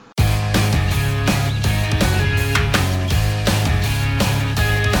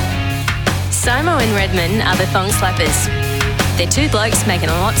in Redmond are the Thong Slappers. They're two blokes making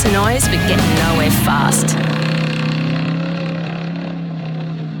lots of noise but getting nowhere fast.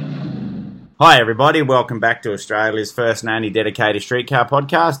 Hi everybody, welcome back to Australia's first and only dedicated streetcar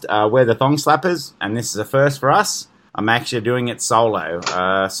podcast. We're the Thong Slappers, and this is a first for us. I'm actually doing it solo.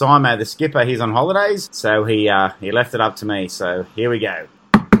 Simo, the skipper, he's on holidays, so he left it up to me. So here we go.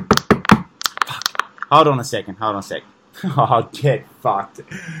 Fuck. Hold on a second. Oh, get fucked.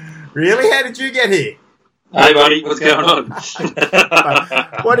 Really? How did you get here? Hey buddy, what's going on?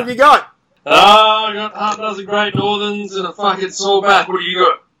 What have you got? I got half a dozen Great Northerns and a fucking sore back. What do you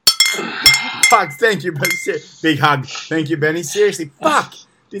got? Fuck, thank you. Big hug. Thank you, Benny. Seriously, fuck.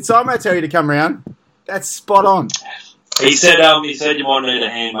 Did Simo tell you to come around? That's spot on. He said you might need a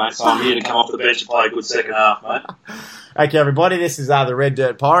hand, mate, so I'm here to come off the bench and play a good second half, mate. Okay, everybody, this is the Red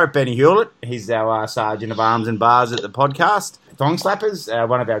Dirt Pirate, Benny Hewlett. He's our Sergeant of Arms and Bars at the podcast. Thong Slappers,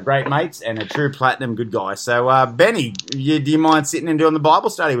 one of our great mates and a true platinum good guy. So, Benny, do you mind sitting and doing the Bible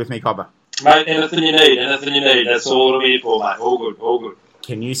study with me, Copper? Mate, anything you need. That's all I'm here for, mate. All good.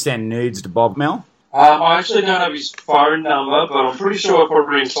 Can you send nudes to Bob Mel? I actually don't have his phone number, but I'm pretty sure if I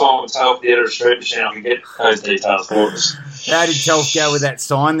ring Simon Telf, the editor of Street Machine, I can get those details for us. How did Telf go with that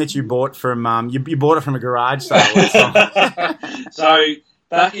sign that you bought from, you bought it from a garage sale? So,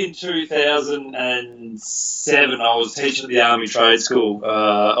 back in 2007, I was teaching at the Army Trade School.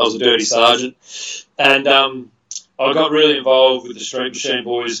 I was a dirty sergeant, and I got really involved with the Street Machine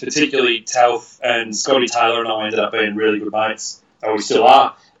boys, particularly Telf and Scotty Taylor, and I ended up being really good mates. Oh, we still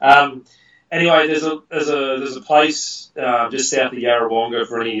are. Anyway, there's a place just south of Yarrawonga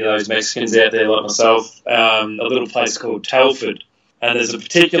for any of those Mexicans out there like myself, a little place called Telford. And there's a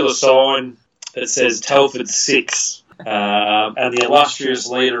particular sign that says Telford 6. And the illustrious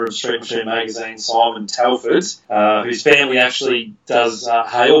leader of Street Machine magazine, Simon Telford, whose family actually does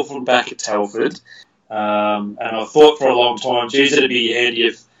hail from back at Telford. And I thought for a long time, geez, it'd be handy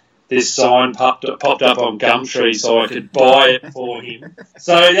if this sign popped up on Gumtree so I could buy it for him.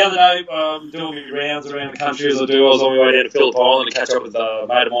 So the other day, doing my rounds around the country as I do, I was on my way down to Phillip Island to catch up with a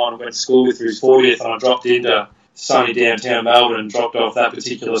mate of mine I went to school with for his 40th, and I dropped into sunny downtown Melbourne and dropped off that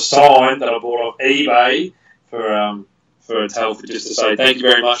particular sign that I bought off eBay for Telford, just to say thank you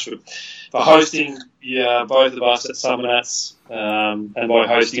very much for hosting both of us at Summer Nats. And by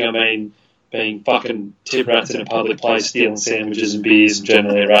hosting, I mean being fucking tip rats in a public place, stealing sandwiches and beers and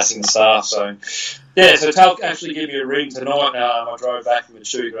generally harassing the staff. So, yeah, so Telf actually gave me a ring tonight. I drove back from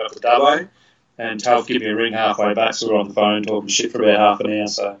Echuca up to Dubbo, and Telf gave me a ring halfway back, so we're on the phone talking shit for about half an hour.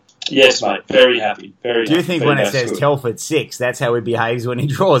 So, yes, mate, very happy. Very Do you think when it says Telford 6, that's how he behaves when he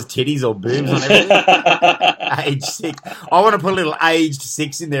draws titties or boobs on everything? Age 6. I want to put a little aged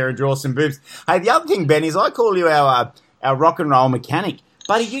 6 in there and draw some boobs. Hey, the other thing, Ben, is I call you our rock and roll mechanic.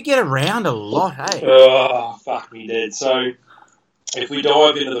 Buddy, you get around a lot, hey? Oh, fuck me dead. So, if we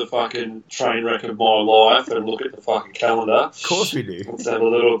dive into the fucking train wreck of my life and look at the fucking calendar... Of course we do. Let's have a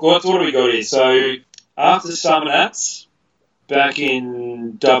little... What do we got here? So, after Summer Nats, back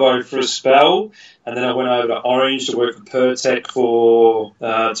in Dubbo for a spell, and then I went over to Orange to work for Pertec for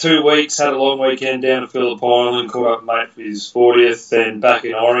 2 weeks, had a long weekend down to Phillip Island, caught up with a mate for his 40th, then back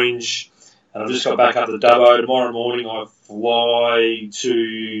in Orange... And I've just got back up to Dubbo. Tomorrow morning I fly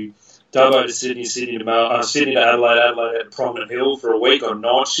to Dubbo to Sydney, Sydney to Adelaide, Adelaide at Prominent Hill for a week on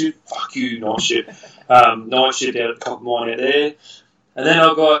night shift. Fuck you, night shift. Night shift out at the Copper Mine out there. And then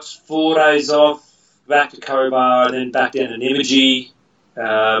I've got 4 days off, back to Cobar, and then back down to Nymagee.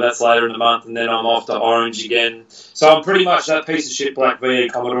 That's later in the month, and then I'm off to Orange again. So I'm pretty much that piece of shit Black V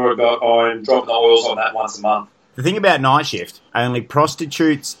Commodore I got. I'm dropping the oils on that once a month. The thing about night shift, only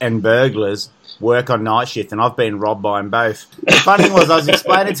prostitutes and burglars work on night shift, and I've been robbed by them both. The funny thing was, I was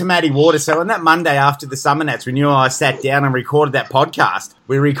explaining to Matty Waters, so on that Monday after the Summer Nats, when you and I sat down and recorded that podcast,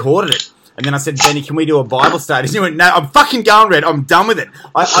 we recorded it. And then I said, Benny, can we do a Bible study? And he went, no, I'm fucking going, Red. I'm done with it.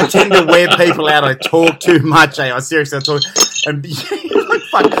 I tend to wear people out. I talk too much. I seriously, I talk. And like,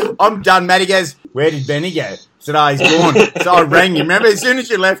 fuck, I'm done. Matty goes, where did Benny go? I said, oh, he's gone. So I rang you. Remember, as soon as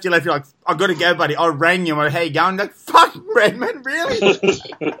you left, you're like, I've got to go, buddy. I rang you. I'm like, how you going? Like, fuck, Redmond, really? It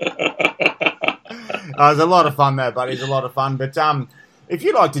was a lot of fun, though, buddy. It was a lot of fun. But if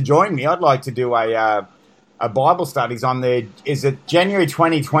you'd like to join me, I'd like to do a Bible studies on is it January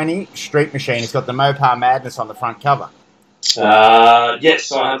 2020 Street Machine. It's got the Mopar Madness on the front cover.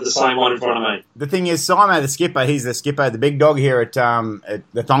 Yes, I have the same one in front of me. The thing is, Simo, the skipper, he's the skipper, the big dog here at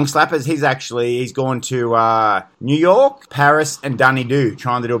the Thong Slappers. He's gone to New York, Paris, and Dunedoo,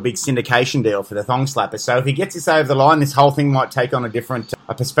 trying to do a big syndication deal for the Thong Slappers. So if he gets this over the line, this whole thing might take on a different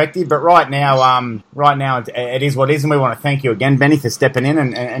perspective. But right now, it is what it is, and we want to thank you again, Benny, for stepping in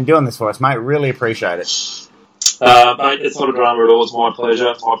and doing this for us, mate. Really appreciate it. Mate, it's not a drama at all. It's my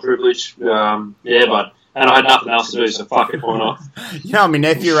pleasure. It's my privilege. And I had nothing else to do, so fuck it, why not? You know what my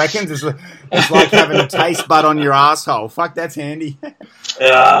nephew reckons? It's like having a taste bud on your asshole. Fuck, that's handy.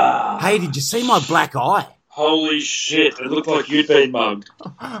 Hey, did you see my black eye? Holy shit, it looked like you'd been mugged.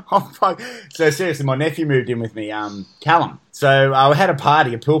 Oh, fuck. So seriously, my nephew moved in with me, Callum. So we had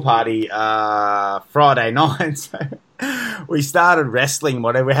a pool party, Friday night. So we started wrestling,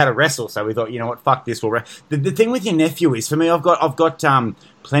 whatever. We had a wrestle, so we thought, you know what, fuck this. The thing with your nephew is, for me, I've got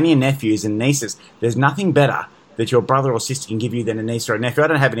plenty of nephews and nieces. There's nothing better that your brother or sister can give you than a niece or a nephew. I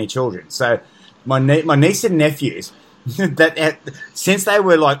don't have any children, so my niece and nephews, since they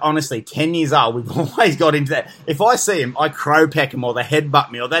were like honestly 10 years old, we've always got into that. If I see them, I crow peck them or they headbutt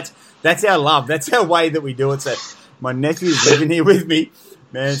me, or that's our love. That's our way that we do it. So my nephew's living here with me,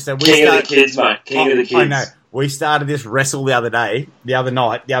 man. So King of the kids, mate. King of the kids. I know. We started this wrestle the other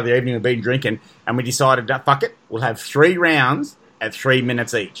evening we've been drinking, and we decided, fuck it, we'll have 3 rounds at 3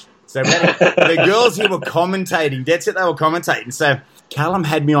 minutes each. So the girls here were commentating. That's it, they were commentating. So Callum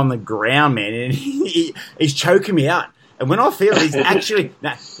had me on the ground, man, and he's choking me out. And when I feel he's actually...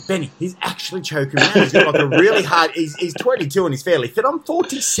 No, Benny, he's actually choking me out. He's got like a really hard... He's 22 and he's fairly fit. I'm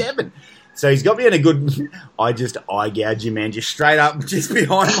 47. So he's got me in a good... I just eye gouge him, man, just straight up, just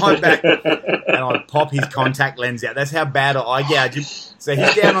behind my back. And I pop his contact lens out. That's how bad I eye gouge him. So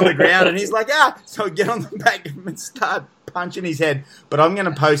he's down on the ground and he's like, So I get on the back of him and start punching his head. But I'm going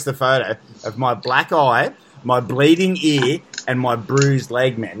to post the photo of my black eye, my bleeding ear, and my bruised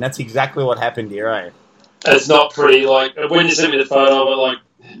leg, man. That's exactly what happened here, eh? It's not pretty. Like, when you sent me the photo of it, like,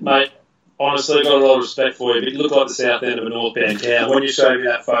 mate, honestly, I've got a lot of respect for you, but you look like the south end of a northbound town. When you showed me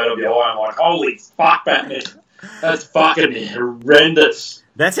that photo of your eye, I'm like, holy fuck, Batman. That's fucking horrendous.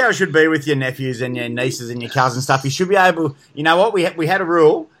 That's how it should be with your nephews and your nieces and your cousins and stuff. You should be able... You know what? We had a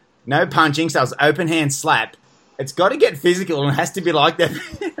rule. No punching, so it was open hand slap. It's got to get physical and it has to be like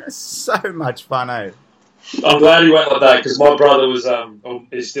that. So much fun, eh? I'm glad he went like that, because my brother was...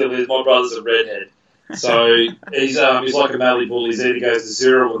 he still is. My brother's a redhead. So he's like a Mallee bull. He either goes to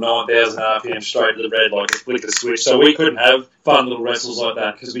 0 or 9,000 RPM straight to the red like a flick of the switch. So we couldn't have fun little wrestles like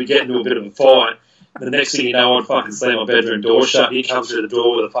that because we get into a bit of a fight. The next thing you know, I'd fucking slam my bedroom door shut. He comes through the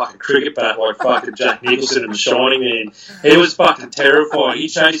door with a fucking cricket bat like fucking Jack Nicholson in The Shining, man. He was fucking terrifying. He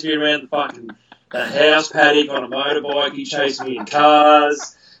chased me around the house paddock on a motorbike. He chased me in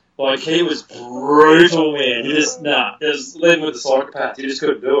cars. Like, he was brutal, man. It was living with a psychopath. You just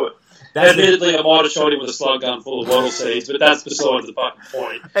couldn't do it. Admittedly, I might have shot him with a slug gun full of wattle seeds, but that's besides the fucking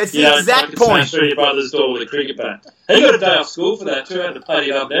point. It's the exact point. Smash through your brother's door with a cricket bat. He got a day off school for that too. I had to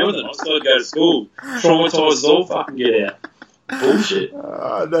pay up and everything. I still had to go to school. Traumatised as all fucking get out. Bullshit.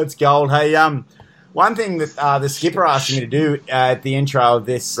 That's gold. Hey, one thing that the skipper asked me to do at the intro of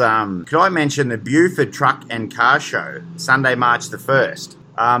this, could I mention the Buford Truck and Car Show, Sunday, March the 1st.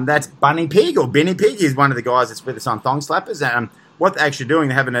 That's Bunny Pig, or Benny Pig. He's one of the guys that's with us on Thong Slappers. What they're actually doing,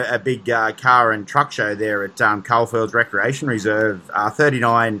 they're having a big car and truck show there at Coalfields Recreation Reserve,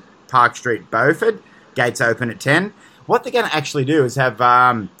 39 Park Street, Beaufort. Gates open at 10. What they're going to actually do is have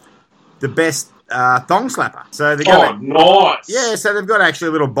the best thong slapper. So they're going nice. Yeah, so they've got actually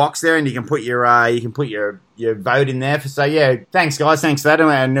a little box there, and you can put your vote in there. So yeah, thanks guys, thanks for that,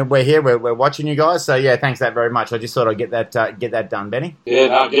 and we're here, we're watching you guys. So yeah, thanks that very much. I just thought I'd get that done, Benny. Yeah,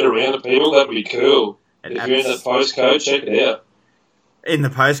 no, get around to people. That'd be cool. If you're in that postcode, check it out. In the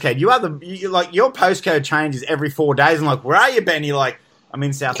postcode, your postcode changes every 4 days. I'm like, where are you, Benny? Like, I'm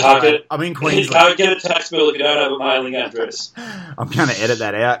in South Australia. I'm in Queensland. You can't get a tax bill if you don't have a mailing address. I'm going to edit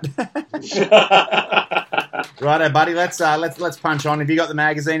that out. Righto, buddy. Let's punch on. Have you got the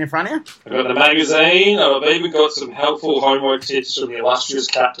magazine in front of you? I've got the magazine. I've even got some helpful homework tips from the illustrious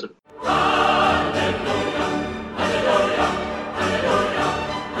captain.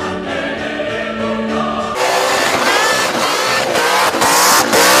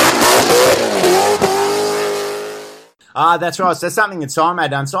 That's right. So that's something that Simo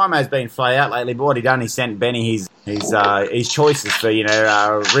done. Simo's been flat out lately, but what he done, he sent Benny his choices for,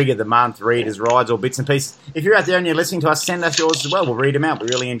 rig of the month, readers, rides, or bits and pieces. If you're out there and you're listening to us, send us yours as well. We'll read them out. We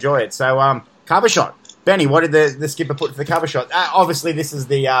really enjoy it. So, cover shot. Benny, what did the skipper put for the cover shot? Obviously, this is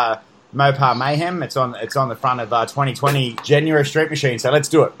the Mopar Mayhem. It's on the front of 2020 January Street Machine. So let's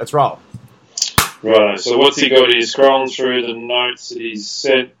do it. Let's roll. Right, so what's he got here? Scrolling through the notes that he's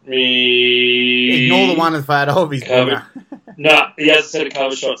sent me. Ignore the one with photo of his cover. No, he hasn't sent a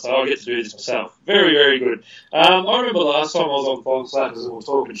cover shot, so I'll get to do this myself. Very, very good. I remember last time I was on Fong Slackers and we were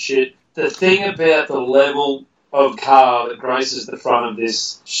talking shit. The thing about the level of car that graces the front of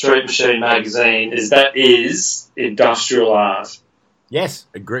this Street Machine magazine is that is industrial art. Yes,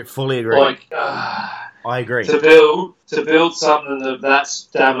 fully agree. Like, I agree. To build something of that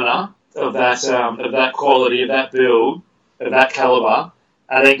stamina, of that quality, of that build, of that caliber,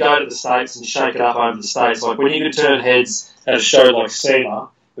 and then go to the States and shake it up over the States. Like, when you can turn heads at a show like SEMA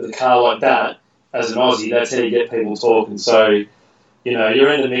with a car like that, as an Aussie, that's how you get people talking. So, you know,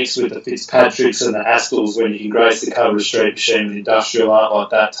 you're in the mix with the Fitzpatricks and the Astles when you can grace the cover of Street Machine with industrial art like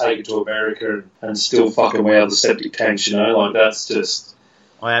that, take it to America and still fucking wow the septic tanks, you know? Like, that's just...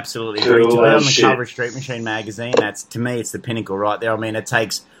 I absolutely agree. To be on the cover of Street Machine magazine, that's, to me, it's the pinnacle right there. I mean, it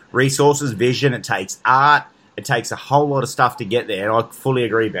takes resources, vision, it takes art, it takes a whole lot of stuff to get there. And I fully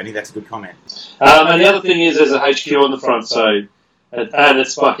agree, Benny. That's a good comment. And the other thing is there's a HQ on the front, so... And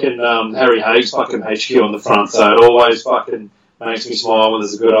it's fucking Harry Hayes fucking HQ on the front, so it always fucking... makes me smile when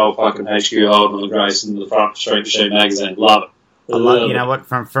there's a good old fucking HQ holding on the grace in the front of Street Machine magazine. Love it. You know what?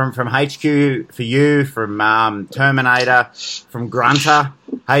 From HQ for you, from Terminator, from Grunter,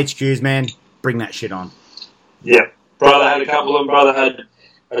 HQs, man, bring that shit on. Yeah. Brother had a couple of them. Brother had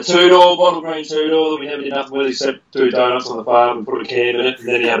a two-door, bottle green two-door that we never did nothing with except do donuts on the farm and put a can in it. And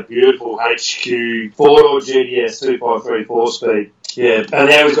then he had a beautiful HQ four-door GDS 253 4-speed. Yeah, and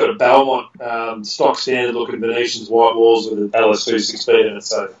now he's got a Belmont stock standard looking Venetians white walls with an LS2 6-speed in it.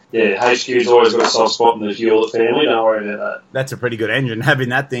 So, yeah, HQ's always got a soft spot in the Hewlett family. Don't worry about that. That's a pretty good engine, having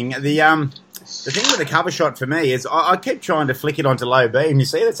that thing. The thing with the cover shot for me is I keep trying to flick it onto low beam. You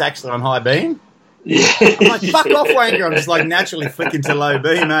see that's actually on high beam? Yeah. I'm like, fuck off, wanker. I'm just like naturally flicking to low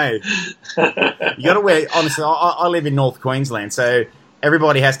beam, eh? You got to wear, honestly, I live in North Queensland, so...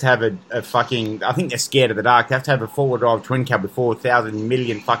 Everybody has to have a fucking... I think they're scared of the dark. They have to have a four-wheel drive twin cab with 4,000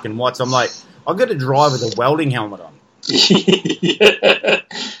 million fucking watts. I'm like, I've got to drive with a welding helmet on. Yeah.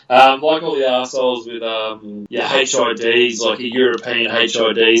 Like all the arseholes with HIDs, like your European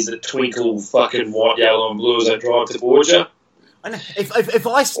HIDs that twinkle fucking white, yellow and blue as they drive towards you. And if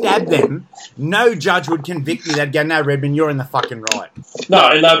I stabbed them, no judge would convict me. They'd go, no, Redmond, you're in the fucking right. No,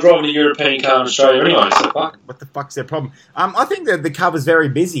 and they're driving a European car in Australia anyway, so fuck. What the fuck's their problem? I think that the cover's very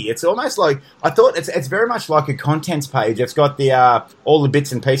busy. It's almost like, I thought it's very much like a contents page. It's got the all the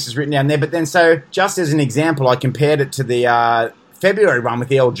bits and pieces written down there. But then, so, just as an example, I compared it to the February one with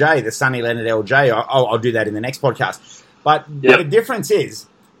the LJ, the Sonny Leonard LJ. I'll do that in the next podcast. But the difference is,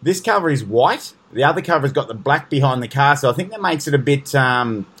 this cover is white. The other cover's got the black behind the car, so I think that makes it a bit...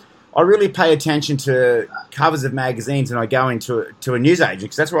 I really pay attention to covers of magazines when I go into a newsagent,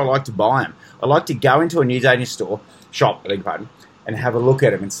 because that's where I like to buy them. I like to go into a newsagent shop, and have a look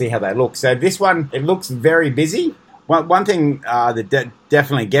at them and see how they look. So this one, it looks very busy. One thing that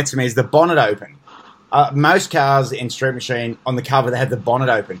definitely gets me is the bonnet open. Most cars in Street Machine, on the cover, they have the bonnet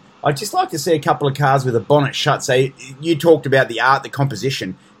open. I'd just like to see a couple of cars with the bonnet shut. So you talked about the art, the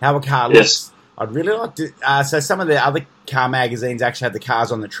composition, how a car looks. Yes. I'd really like to... so some of the other car magazines actually have the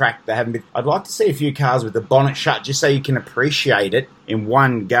cars on the track. They haven't been... I'd like to see a few cars with the bonnet shut just so you can appreciate it in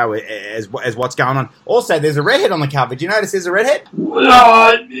one go as what's going on. Also, there's a redhead on the cover. Do you notice there's a redhead?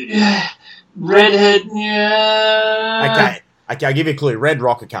 Redhead, yeah. Okay, I'll give you a clue. Red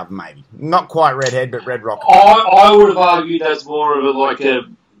rocker cover, maybe. Not quite redhead, but red rocker. I would have argued that's more of a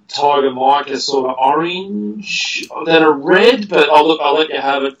Tiger Mica sort of orange than a red, but I'll let you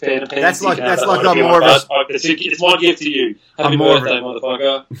have it. That's like I'm more of a... It's my gift to you. Happy birthday,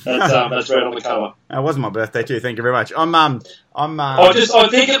 motherfucker. That's red on the cover. It was my birthday too. Thank you very much. I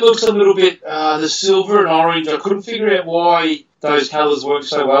think it looks a little bit the silver and orange. I couldn't figure out why those colours work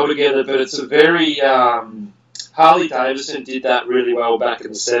so well together, but it's a very Harley Davidson did that really well back in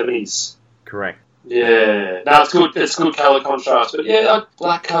the 70s. Correct. Yeah, no, it's good. It's good colour contrast, but yeah,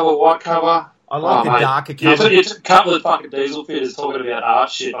 black cover, white cover. I like the darker cover. It's a couple of fucking diesel fitters talking about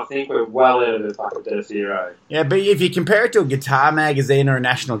art shit. I think we're well out of the fucking depth here, eh? Yeah, but if you compare it to a guitar magazine or a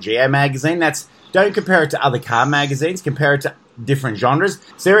National Geo magazine, don't compare it to other car magazines. Compare it to different genres.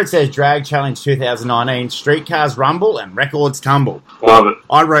 So here it says Drag Challenge 2019, Streetcars Rumble and Records Tumble. Love it.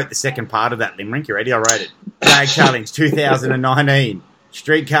 I wrote the second part of that limerick. You ready? I wrote it. Drag Challenge 2019.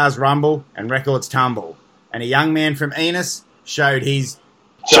 Streetcars Rumble and Records Tumble. And a young man from Enos showed his...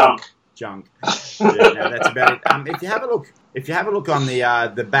 Junk. Yeah, no, that's about it. If you have a look on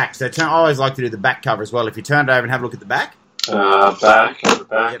the back, so I always like to do the back cover as well. If you turn it over and have a look at the back. Back.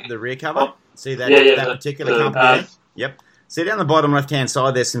 Yep, the rear cover. See that particular company there? Yep. See down the bottom left-hand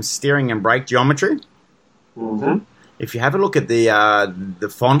side, there's some steering and brake geometry. Mm-hmm. If you have a look at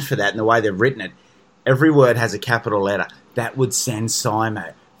the font for that and the way they've written it, every word has a capital letter. That would send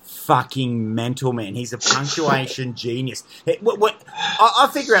Simo fucking mental, man. He's a punctuation genius. I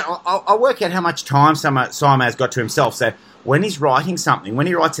figure out, I'll work out how much time Simo's got to himself. So when he's writing something, when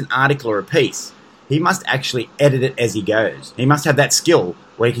he writes an article or a piece, he must actually edit it as he goes. He must have that skill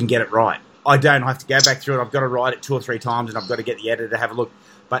where he can get it right. I don't. I have to go back through it. I've got to write it 2 or 3 times, and I've got to get the editor to have a look.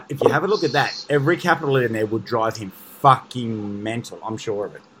 But if you have a look at that, every capital letter in there would drive him fucking mental. I'm sure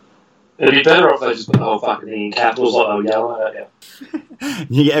of it. It'd be better off if they just put the whole fucking thing in capitals like they were yelling at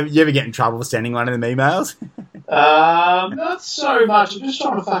you. You ever get in trouble for sending one of them emails? Not so much. I'm just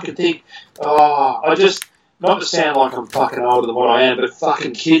trying to fucking think. Not to sound like I'm fucking older than what I am, but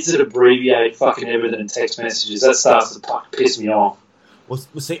fucking kids that abbreviate fucking everything in text messages, that starts to fucking piss me off. Well,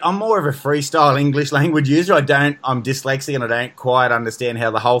 see, I'm more of a freestyle English language user. I'm dyslexic and I don't quite understand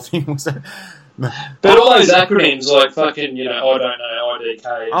how the whole thing was. But all those acronyms like fucking, I don't know,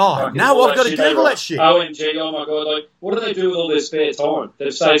 IDK. Oh, no, I've got to Google that shit. OMG, oh my god, like, what do they do with all their spare time?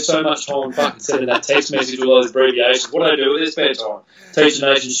 They've saved so much time fucking sending that text message with all those abbreviations. What do they do with their spare time? Teach the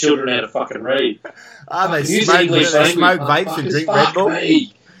nation's children how to fucking read. They smoke vapes and drink Red Bull.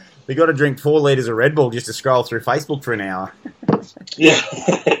 They got to drink 4 litres of Red Bull just to scroll through Facebook for an hour. Yeah.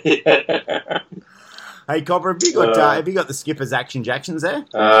 Hey, Copper, have you got the skipper's Action Jacksons there?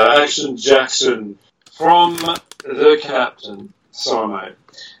 Action Jackson from the captain, Simo.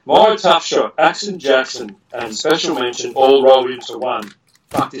 My tough shot, Action Jackson, and special mention all rolled into one.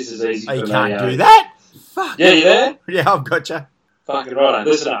 Fuck, this is easy for me. You can't do that? Fuck. Yeah, you there? Yeah, I've got you. Fucking right,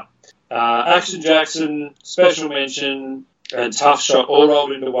 listen up. Action Jackson, special mention, and tough shot all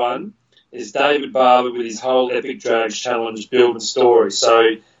rolled into one is David Barber with his whole Epic Drags Challenge build and story.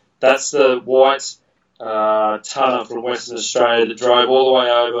 So that's the white tonner from Western Australia that drove all the way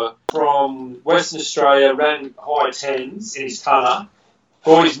over from Western Australia, ran high 10s in his tonner,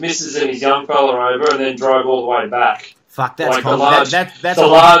 brought his missus and his young fella over, and then drove all the way back. Fuck, that's like cool.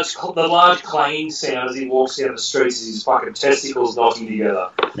 the large clanging sound as he walks down the streets as his fucking testicles knocking together.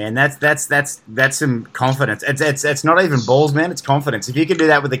 Man, that's some confidence. It's not even balls, man. It's confidence. If you can do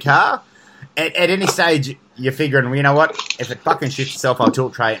that with a car, at any stage you're figuring, well, you know what? If it fucking shits itself, I'll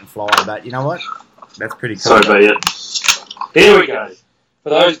tilt tray it and fly. But you know what? That's pretty cool. So be it. Here we go. For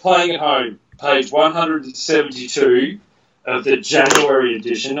those playing at home, page 172 of the January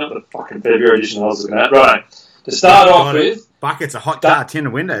edition, not the fucking February edition I was looking at. Right. To start off with... Bucket's a hot car,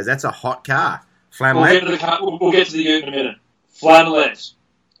 tinted windows. That's a hot car. Flannelette. We'll get to the ute in a minute. Flannelette.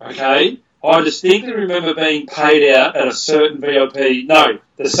 Okay? I distinctly remember being paid out at a certain VIP... No,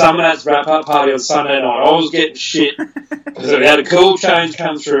 the Summernats wrap-up party on Sunday night. I was getting shit because we had a cool change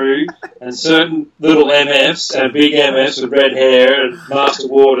come through and certain little MFs and big MFs with red hair and Master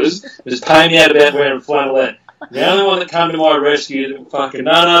Waters was paying me out about wearing flannelette. The only one that came to my rescue that fucking,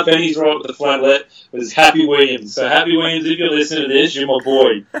 no, Benny's right with the flannelette was Happy Williams. So Happy Williams, if you're listening to this, you're my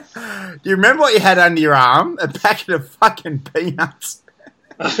boy. Do you remember what you had under your arm? A packet of fucking peanuts.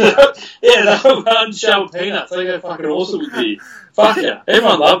 Yeah, they were unshelled peanuts. They go fucking awesome with me. Fuck yeah.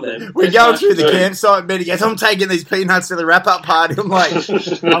 Everyone loved them. We're going through the campsite and Benny goes, I'm taking these peanuts to the wrap-up party. I'm like,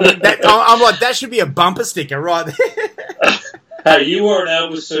 that should be a bumper sticker right there. Hey, you wore an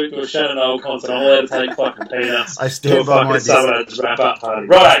Elvis suit to a Shannon Old concert. I'm allowed to take fucking peanuts. I stand by my Summernats wrap-up party.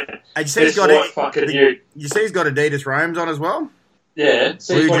 Right. And you see he's got Adidas Rome's on as well? Yeah.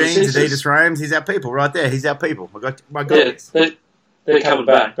 Blue jeans, Adidas Rome's. He's our people right there. He's our people. I got this. They're coming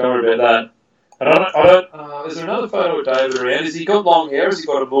back. Don't worry about that. And I don't. Is there another photo of David around? Has he got long hair? Or has he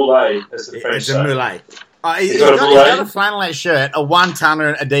got a mullet? As the French say? It's a mullet. He's got a flannelette shirt, a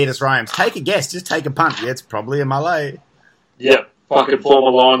 1-tonner, and Adidas Rome's. Take a guess. Just take a punt. Yeah, it's probably a mullet. Yep. Fucking form a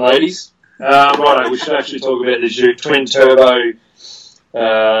line, ladies. Righto, we should actually talk about this Ute twin turbo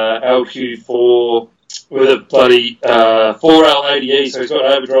LQ4 with a bloody 4L80E. So he's got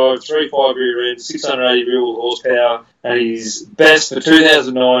overdrive, 3.5 rear end, 680 real horsepower, and his best for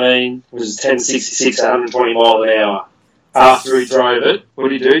 2019 was 1066, 120 mile an hour. After he drove it, what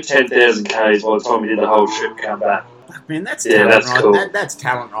did he do? 10,000 Ks by the time he did the whole trip and come back. Man, that's talent, that's right? Cool. That's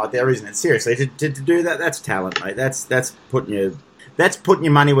talent right there, isn't it? Seriously, to do that, that's talent, mate. That's putting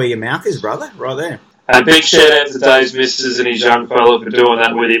your money where your mouth is, brother. Right there. And big shout out to Dave's missus and his young fella for doing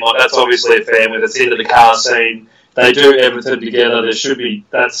that with him. That's obviously a family that's into the car scene. They do everything together. There should be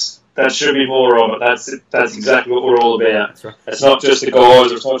that should be more of it. That's exactly what we're all about. That's right. It's not just the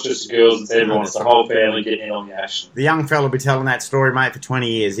guys, it's not just the girls, it's everyone. It's the whole family getting in on the action. The young fella will be telling that story, mate, for 20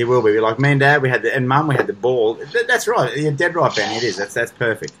 years. He will be. Like, me and Dad, and Mum, we had the ball. That's right. You're dead right, Benny. It is. That's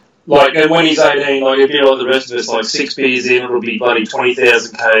perfect. Like, and when he's 18, like, if you're like the rest of us, like, 6 beers in, it'll be bloody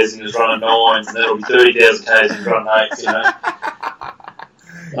 20,000 Ks and he's running 9s, and then it'll be 30,000 Ks and he's running 8s, you know?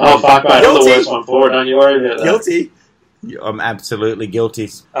 Oh, fuck, mate, I'm the worst one for it, don't you worry about that. Guilty. I'm absolutely guilty.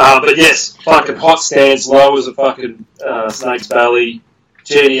 But yes, fucking hot stance, low as a fucking snake's belly,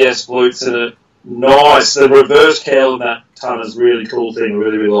 GDS flutes in it. Nice. The reverse cowl in that ton is a really cool thing. I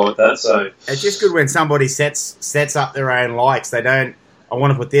really, really like that. So it's just good when somebody sets up their own likes. They don't, I want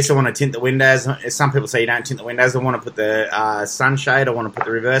to put this, I want to tint the windows. Some people say you don't tint the windows. I want to put the sunshade. I want to put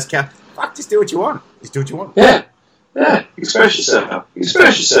the reverse cowl. Fuck, just do what you want. Just do what you want. Yeah. Yeah, express yourself.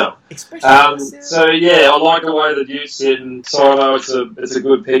 Express yourself. So yeah, I like the way that you sit, and Simo, it's a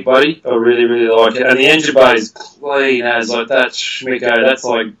good pick, buddy. I really, really like it. And the engine bay is clean as like that schmicko. That's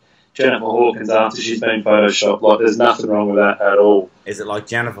like Jennifer Hawkins after she's been photoshopped. Like, there's nothing wrong with that at all. Is it like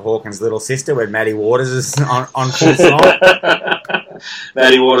Jennifer Hawkins' little sister when Maddie Waters is on full slide?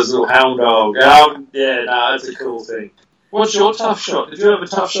 Maddie Waters' little hound dog. Yeah, no, it's a cool thing. What's your tough shot? Did you have a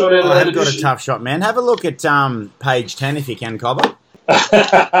tough shot out of that edition? I've got a tough shot, man. Have a look at page 10 if you can, Cobber.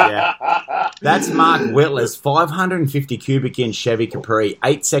 Yeah. That's Mark Whitler's 550 cubic inch Chevy Capri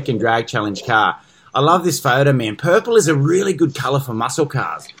 8-second drag challenge car. I love this photo, man. Purple is a really good colour for muscle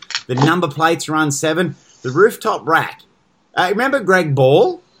cars. The number plates run 7. The rooftop rack. Remember Greg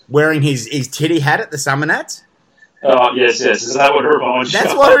Ball wearing his titty hat at the Summer Nats? Oh, yes. Is that what it reminds you?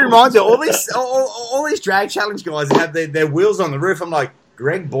 That's what it reminds you. All these drag challenge guys have their wheels on the roof. I'm like,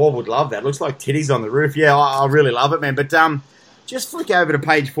 Greg Ball would love that. Looks like titties on the roof. Yeah, I really love it, man. But just flick over to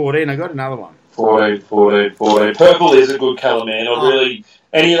page 14. I got another one. 14. Purple is a good colour, man.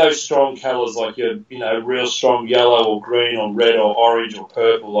 Any of those strong colours, like your, real strong yellow or green or red or orange or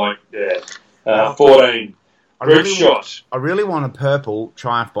purple, 14. Good shot. I really want a purple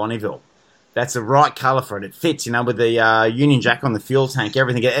Triumph Bonneville. That's the right colour for it. It fits, with the Union Jack on the fuel tank,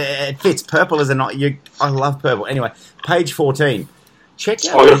 everything. It fits. Purple is a not. I love purple. Anyway, page 14. Check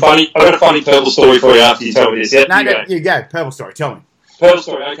out. I got a funny purple story for you after you tell me this. Yeah, you go. Purple story. Tell me. Purple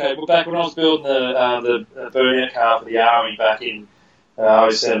story. Okay. Well, back when I was building the burnout car for the Army back in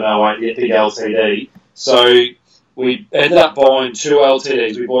 07, 08, the big LTD. So we ended up buying 2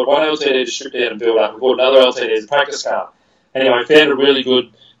 LTDs. We bought one LTD to strip down and build up. We bought another LTD as a practice car. Anyway, found a really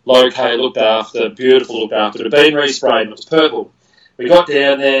good. Low K, looked after, beautiful looked after. It had been resprayed and it was purple. We got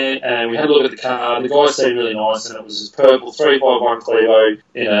down there and we had a look at the car. The guy seemed really nice and it was this purple 351 Clio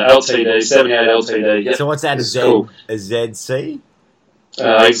in a LTD, 78 LTD. Yeah, so what's that, cool. A ZC?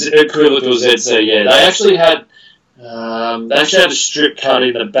 Equivalent to a ZC, yeah. They actually had a strip cut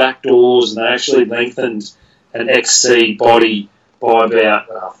in the back doors and they actually lengthened an XC body by about,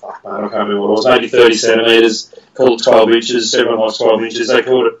 I can't remember what it was, maybe 30 centimetres, call it 12 inches, everyone likes 12 inches, they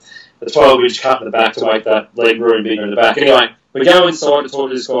called it a 12-inch cut in the back to make that leg room bigger in the back. Anyway, we go inside to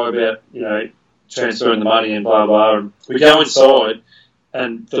talk to this guy about, transferring the money and blah, blah, and we go inside,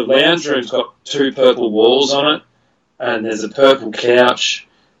 and the lounge room's got 2 purple walls on it, and there's a purple couch,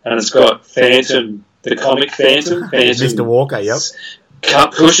 and it's got Phantom, the comic Phantom. Mr. Walker, yep.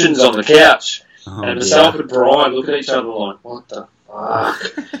 Cut cushions on the couch. And myself and Brian look at each other like, what the fuck?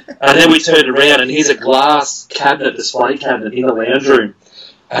 And then we turned around and here's a glass cabinet, display cabinet in the lounge room.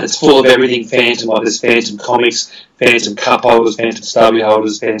 And it's full of everything Phantom, like there's Phantom comics, Phantom cup holders, Phantom stubby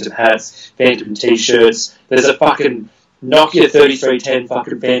holders, Phantom hats, Phantom t-shirts. There's a fucking Nokia 3310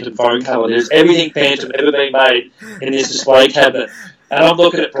 fucking Phantom phone cover. There's everything Phantom ever been made in this display cabinet. And I'm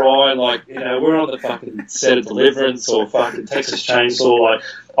looking at Brian like, we're on the fucking set of Deliverance or fucking Texas Chainsaw. Like,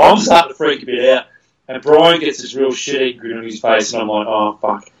 I'm starting to freak a bit out. And Brian gets this real shit-eating grin on his face. And I'm like, oh,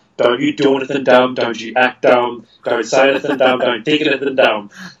 fuck. Don't you do anything dumb. Don't you act dumb. Don't say anything dumb. Don't think anything dumb.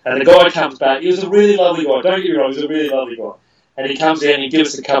 And the guy comes back. He was a really lovely guy. Don't get me wrong. He was a really lovely guy. And he comes in and he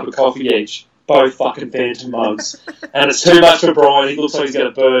gives us a cup of coffee each. Both fucking Phantom mugs. And it's too much for Brian. He looks like he's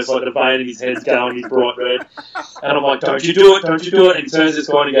going to burst, like the vein in his head's going, he's bright red. And I'm like, don't you do it, don't you do it. And he turns to this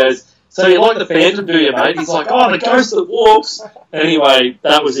guy and he goes, so you like the Phantom, do you, mate? He's like, oh, the ghost that walks. Anyway,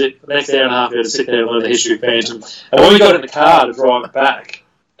 that was it. The next hour and a half, we had to sit there and learn the history of Phantom. And when we got in the car to drive back,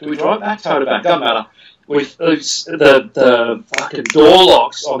 do we drive back? Tow it back, doesn't matter. With the fucking door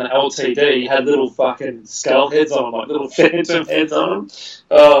locks on the LTD had little fucking skull heads on them, like little Phantom heads on them.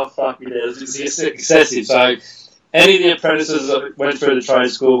 Oh, fuck me, it was excessive. So, any of the apprentices that went through the trade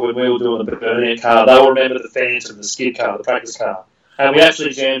school when we were doing the burnout car, they will remember the Phantom, the skid car, the practice car. And we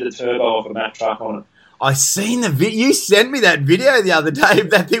actually jammed a turbo off a Mack truck on it. I seen the video. You sent me that video the other day of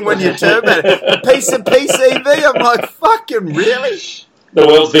that thing when you turbo a piece of PCV. I'm like, fucking really? The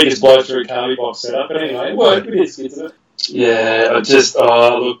world's biggest blow-through carby box setup. But anyway, it worked. We did skids in it. Yeah,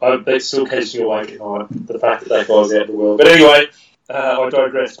 it still keeps me awake at night, the fact that guy's out in the world. But anyway, I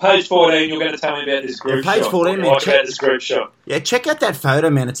digress. Page 14, you're going to tell me about this group shot. Page 14, man. About this group shot. Yeah, check out that photo,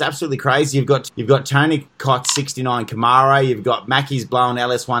 man. It's absolutely crazy. You've got Tony Cott's 69 Camaro. You've got Mackie's blown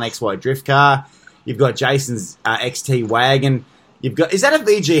LS1 XY drift car. You've got Jason's XT wagon. You've got... Is that a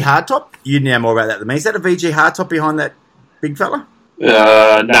VG hardtop? You'd know more about that than me. Is that a VG hardtop behind that big fella?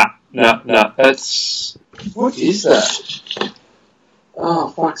 No. That's... What is that? Oh,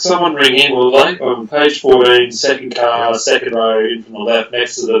 fuck. Someone ring in, will they? On page 14, second car, second row, in from the left,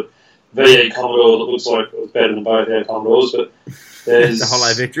 next to the VE Commodore that looks like it was better than both our Commodores, but there's... The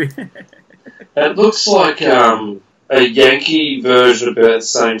Hollow Victory. It looks like a Yankee version about the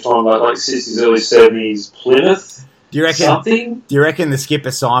same time, like 60s, early 70s Plymouth. Do you reckon? Something? Do you reckon the skipper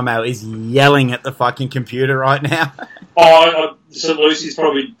Simo is yelling at the fucking computer right now? St. Lucy's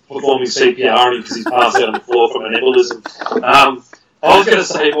probably performing CPR because he's passed out on the floor from an embolism. I was going to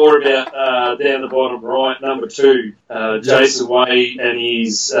say more about down the bottom right, number 2, Jason Way and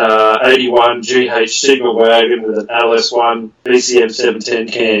his 81 GH Sigma wagon with an LS1 BCM 710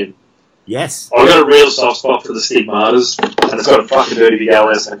 cam. Yes. I've got a real soft spot for the Stigmatas, and it's got a fucking dirty big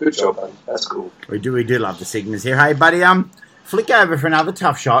LS. And good job, buddy. That's cool. We do love the Sigmas here. Hey, buddy, flick over for another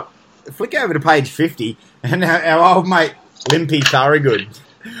tough shot. Flick over to page 50, and our old mate Limpy Thorogood.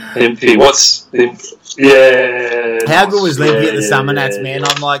 Limpy, what's Limpy? Yeah. How good was Limpy at the Summer Nats, man?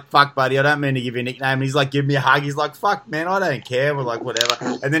 I'm like, fuck, buddy, I don't mean to give you a nickname. And he's like, give me a hug. He's like, fuck, man, I don't care. We're like,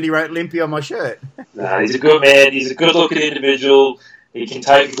 whatever. And then he wrote Limpy on my shirt. No, he's a good man. He's a good-looking individual. He can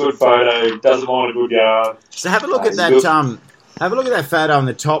take a good photo. Doesn't mind a good yarn. So have a look at that. Have a look at that photo on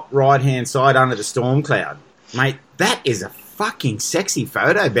the top right-hand side under the storm cloud, mate. That is a fucking sexy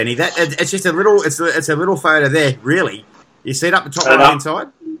photo, Benny. It's just a little. It's a little photo there, really. You see it up the top right-hand side.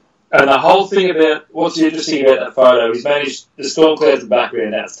 And the whole thing about what's interesting about that photo, he's managed the storm clouds in the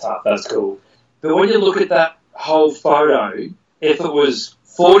background. That's tough. That's cool. But when you look at that whole photo, if it was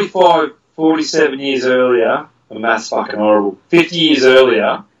 45, 47 years earlier. The math's fucking horrible. 50 years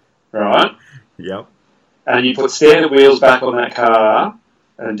earlier, right? Yep. And you put standard wheels back on that car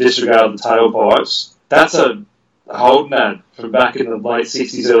and disregarded the tailpipes. That's a Holden ad from back in the late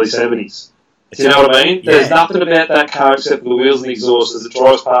 60s, early 70s. Do you know what I mean? Yeah. There's nothing about that car except for the wheels and the exhaust as it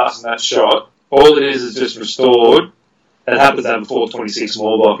drives past in that shot. All it is just restored. It happens to have a 426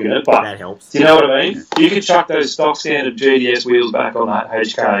 small block in it, but that helps. Do you know what I mean? You could chuck those stock standard GDS wheels back on that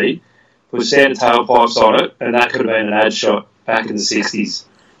HK, put standard tailpipes on it, and that could have been an ad shot back in the 60s.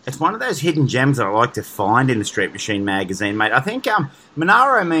 It's one of those hidden gems that I like to find in the Street Machine magazine, mate. I think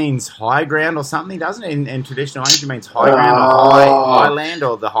Monaro means high ground or something, doesn't it? In traditional English, it means high ground or highland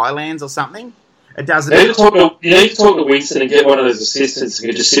or the highlands or something. It doesn't. You need to talk to Winston and get one of those assistants who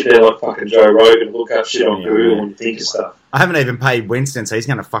can just sit there like fucking Joe Rogan and look up shit on Google and think of stuff. I haven't even paid Winston, so he's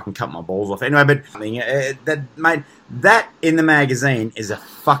going to fucking cut my balls off. Anyway, but mate, that in the magazine is a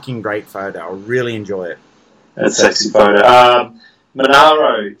fucking great photo. I really enjoy it. That's a sexy photo.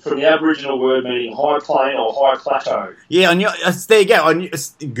 Monaro, from the Aboriginal word meaning high plain or high plateau. Yeah, on your there you go. On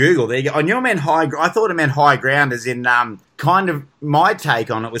Google, there you go. On your meant high. I thought it meant high ground, as in kind of my take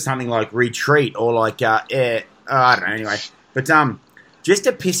on it was something like retreat or like I don't know. Anyway, but just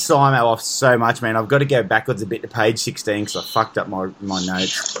to piss Simo off so much, man, I've got to go backwards a bit to page 16 because I fucked up my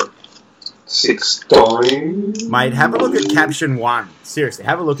notes. 16, mate. Have a look at caption 1. Seriously,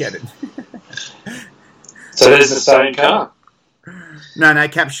 have a look at it. So there's the same car. No,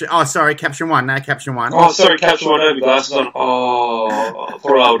 caption... Oh, sorry, caption 1. No, caption 1. Oh, sorry, caption 1. I have my glasses on. Oh,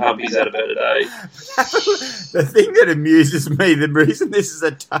 poor old Humpy's had a better day. The thing that amuses me, the reason this is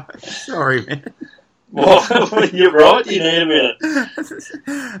a tough... Sorry, man. Well, you're right. You need a minute.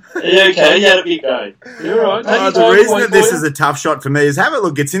 Are you okay? You had a big day. You're right. The reason that this is a tough shot for me is have a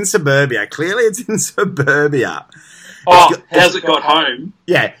look. It's in suburbia. Clearly, it's in suburbia. Oh, how's it got home?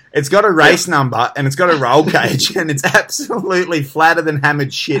 Yeah, it's got a race number and it's got a roll cage and it's absolutely flatter than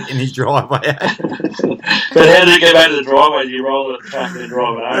hammered shit in his driveway. But how do you get back to the driveway? Do you roll it and then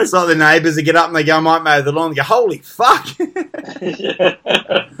drive it home? It's like the neighbours that get up and they go, I might mow the lawn and go, holy fuck. Yeah.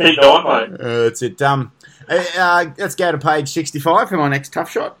 Big night, mate. That's it. Let's go to page 65 for my next tough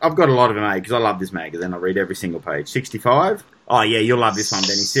shot. I've got a lot of them, because I love this magazine. I read every single page. 65. Oh, yeah, you'll love this one,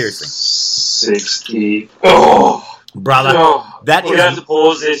 Benny. Seriously. 60. Oh. Brother, that we're is... going to have to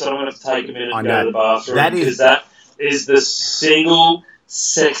pause this, and I'm going to have to take a minute and go to the bathroom. That is the single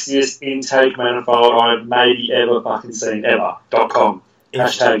sexiest intake manifold I've maybe ever fucking seen, ever. .com.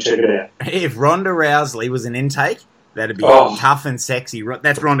 Hashtag check it out. If Ronda Rousey was an intake, that'd be tough and sexy.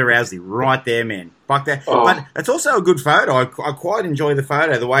 That's Ronda Rousey right there, man. Fuck that. Oh. But it's also a good photo. I quite enjoy the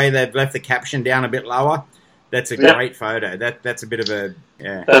photo, the way they've left the caption down a bit lower. That's a great photo. That's a bit of a...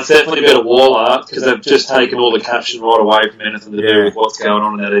 Yeah. That's definitely a bit of wall art, because they've just taken all the caption right away from anything to do with what's going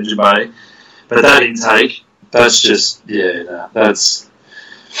on in that engine bay. But that intake, that's just... that's...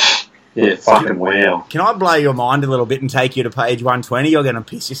 Yeah, fucking wow. Can I blow your mind a little bit and take you to page 120? You're going to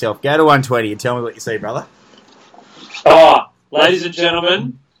piss yourself. Go to 120 and tell me what you see, brother. Oh, ladies and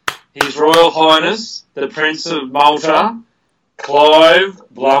gentlemen, His Royal Highness, the Prince of Malta, Clive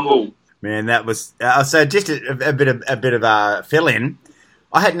Blumble. Man, that was... so just a bit of fill-in.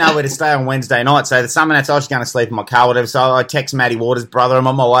 I had nowhere to stay on Wednesday night, so the summer nights I was just going to sleep in my car, whatever. So I text Matty Waters' brother, I'm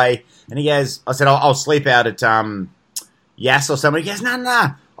on my way. And he goes... I said, I'll sleep out at Yass or somewhere. He goes,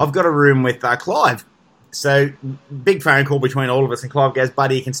 no. I've got a room with Clive. So, big phone call between all of us, and Clive goes,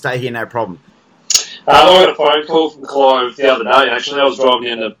 buddy, you can stay here, no problem. I got a phone call from Clive the other day, actually. I was driving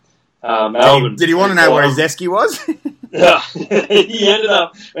into Melbourne. Did he want to know where his esky was? Yeah. We ended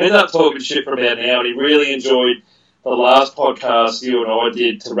up talking shit for about an hour, and he really enjoyed the last podcast you and I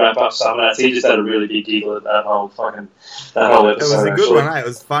did to wrap up some of that. So he just had a really big giggle at that whole episode. It was a good one, eh? It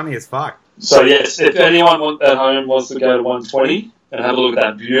was funny as fuck. So, yes, if anyone at home wants to go to 120... and have a look at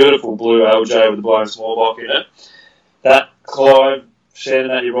that beautiful blue LJ with the blown small block in it. That Clive,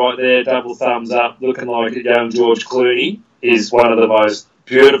 shouting at you right there, double thumbs up, looking like a young George Clooney, is one of the most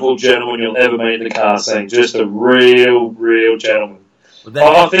beautiful gentlemen you'll ever meet in the car scene. Just a real gentleman.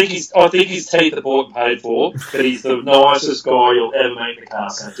 I think his teeth are bought and paid for, but he's the nicest guy you'll ever meet in the car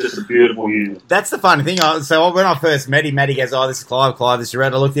scene. Just a beautiful human. That's the funny thing. So when I first met him, Matty goes, this is Clive, this is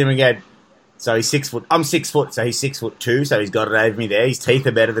Red. I looked at him and go... So he's 6 foot. I'm 6 foot, so he's 6'2", so he's got it over me there. His teeth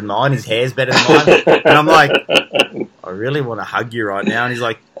are better than mine. His hair's better than mine. And I'm like, I really want to hug you right now. And he's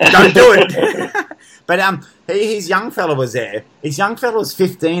like, don't do it. But his young fella was there. His young fella was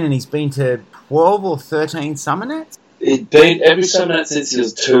 15, and he's been to 12 or 13 summer nets. He'd been every summer net since he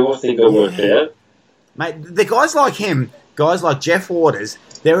was 2, I think I worked out. Mate, the guys like him, guys like Jeff Waters,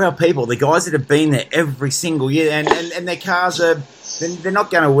 they're our people. The guys that have been there every single year, and their cars are... They're not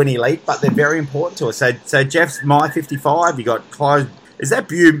going to win elite, but they're very important to us. So Jeff's my 55. You got Clive. Is that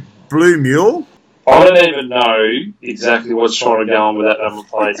Blue Mule? I don't even know exactly what's trying to go on with that number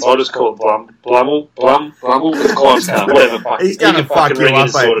plate. So I just call it Blumble. It's Clive's car. Whatever. He's going to fuck you up.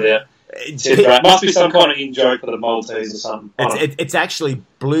 Sort it out. It must be some kind of in-joke for the Maltese or something. It's actually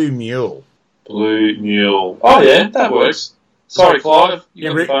Blue Mule. Blue Mule. Oh yeah, that works. Sorry, Clive.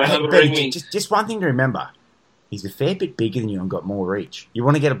 Just one thing to remember. He's a fair bit bigger than you and got more reach. You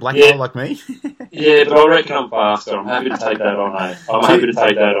want to get a black hole like me? Yeah, but I reckon I'm faster. I'm happy to take that on, eh? Happy to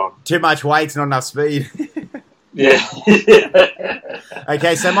take that on. Too much weight, not enough speed. Yeah.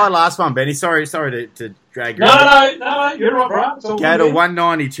 Okay, so my last one, Benny. Sorry to drag you. No, you're right, bro. Go to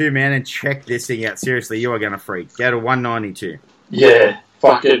 192, man, and check this thing out. Seriously, you are going to freak. Go to 192. Yeah,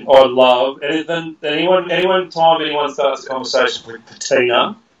 fucking, I love anything. Anyone starts a conversation with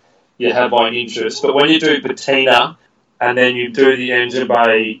patina, you have my interest. But when you do patina and then you do the engine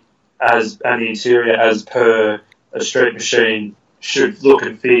bay and the interior as per a street machine should look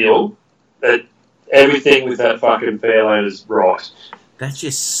and feel, that everything with that fucking Fairlane is right. That's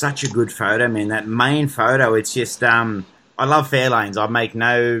just such a good photo, man. That main photo, it's just... I love Fairlanes. I make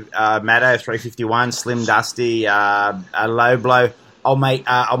no Matto 351, Slim Dusty, a low blow. I'll make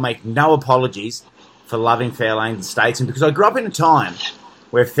no apologies for loving Fairlanes and Statesman because I grew up in a time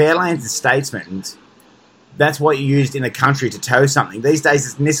where Fairlanes and Statesmen, that's what you used in the country to tow something. These days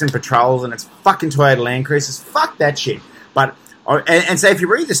it's Nissan Patrols and it's fucking Toyota Land Cruisers. Fuck that shit. But and so if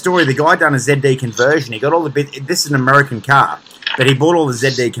you read the story, the guy done a ZD conversion. He got all the bit. This is an American car, but he bought all the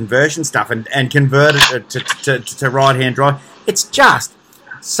ZD conversion stuff and converted it to right-hand drive. It's just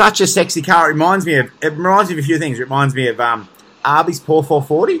such a sexy car. It reminds me of a few things. It reminds me of Arby's Poor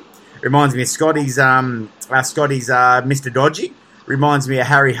 440. It reminds me of Scotty's Mr. Dodgy. Reminds me of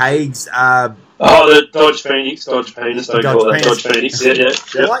Harry Haig's... the Dodge Phoenix. Dodge Penis. Don't call that Dodge Phoenix.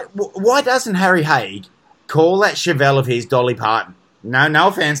 Yeah. Why doesn't Harry Haig call that Chevelle of his Dolly Parton? No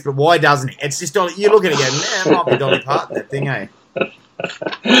offense, but why doesn't he? It's just Dolly... You look at it and go, it might be Dolly Parton, that thing, eh?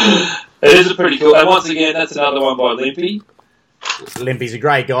 It is a pretty cool... And once again, that's another one by Limpy. Limpy's a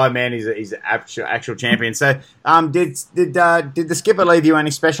great guy, man. He's an actual champion. So, did the skipper leave you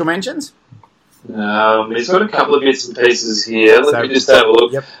any special mentions? He's got a couple of bits and pieces here. Let me just have a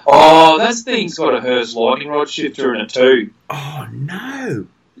look. Yep. Oh, that thing's got a Hurst lightning rod shifter in it too. Oh, no.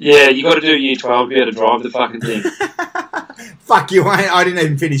 Yeah, you got to do year 12 to be able to drive the fucking thing. Fuck you, I didn't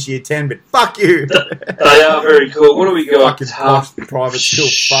even finish year 10, but fuck you. They are very cool. What do we got? Fucking tough private school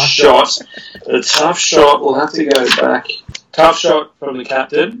shot. The tough shot, we'll have to go back. Tough shot from the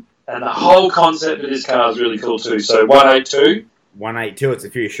captain. And the whole concept of this car is really cool too. So 182, 182. It's a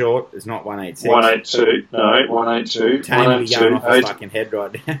few short. It's not 186. 182. No, 182. Tammy going off his fucking head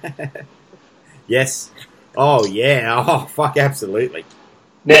right. Yes. Oh, yeah. Oh, fuck, absolutely.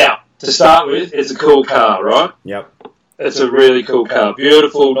 Now, to start with, it's a cool car, right? Yep. It's a really cool car.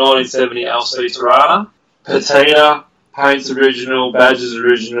 Beautiful 1970 LC Tirana. Patina, paint's original, badges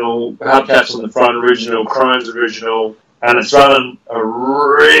original, hubcaps on the front original, chrome's original, and it's running a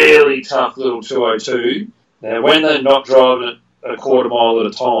really tough little 202. Now, when they're not driving it a quarter mile at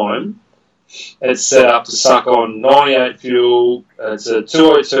a time, it's set up to suck on 98 fuel. It's a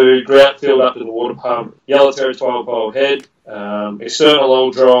 202, grout filled up to the water pump, Yellowtail 12-pole head, external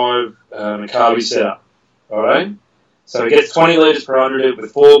oil drive, and a carby setup. Alright? So it gets 20 litres per 100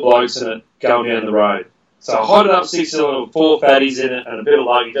 with 4 blokes in it going down the road. So I hotted up 6-cylinder with 4 fatties in it and a bit of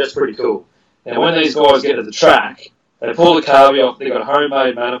luggage. That's pretty cool. Now, when these guys get to the track, they pull the carby off. They've got a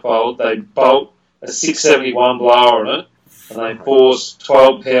homemade manifold. They bolt a 671 blower on it, and they force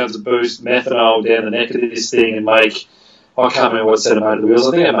 12 pounds of boost methanol down the neck of this thing and make, I can't remember what set of made the wheels.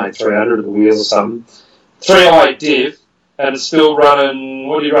 I think they made 300 of the wheels or something. 308 diff, and it's still running,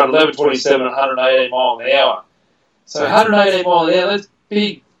 what do you run, 1127 at 118 mile an hour. So 118 mile an hour,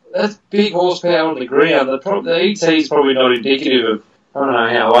 that's big horsepower on the ground. The ET is probably not indicative of, I don't know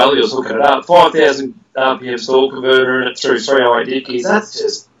how well he was hooking it up. 5,000 RPM stall converter in it through 308 dickies. That's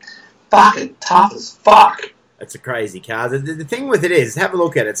just fucking tough as fuck. It's a crazy car. The thing with it is, have a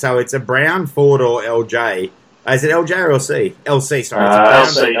look at it. So it's a brown 4-door LJ. Is it LJ or LC? LC, sorry.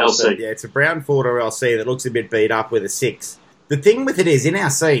 It's LC. Yeah, it's a brown 4-door LC that looks a bit beat up with a 6. The thing with it is, in our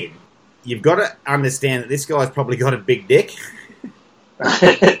scene, you've got to understand that this guy's probably got a big dick.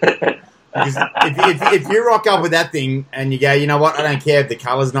 Because if you rock up with that thing and you go, you know what, I don't care if the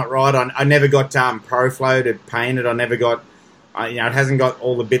colour's not right. I never got Pro-Flow to paint it. I never got, it hasn't got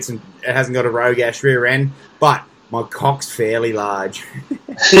all the bits and it hasn't got a Rogue Ash rear end, but my cock's fairly large.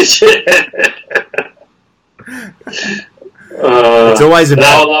 It's always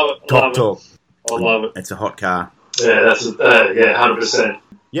about cock talk. I love it. It's a hot car. Yeah, that's 100%.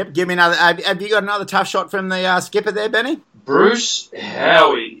 Yep, give me another. Have you got another tough shot from the skipper there, Benny? Bruce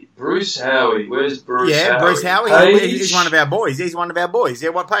Howie. Where's Bruce Howie? Bruce Howie. He's one of our boys. Yeah,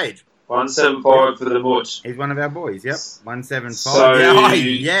 what page? 175 for the Mutt. He's one of our boys, yep. 175. So,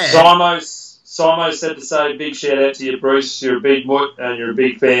 yeah. Simo said to say big shout out to you, Bruce. You're a big Mutt and you're a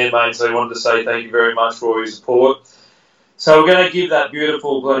big fan, mate, so he wanted to say thank you very much for all your support. So we're going to give that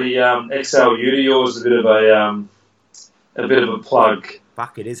beautiful bloody XL U to yours a bit of a plug.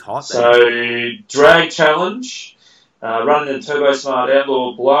 Fuck, it is hot. So, drag challenge. Running in Turbo Smart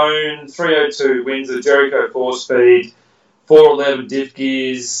Outlaw blown, 302 Windsor, Jericho 4-speed, 411 diff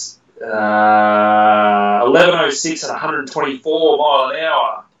gears, 1106 at 124 mile an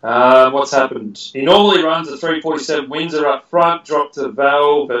hour. What's happened? He normally runs a 347 Windsor up front, dropped to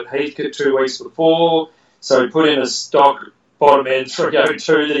valve at Heathcote 2 weeks before, so he put in a stock bottom end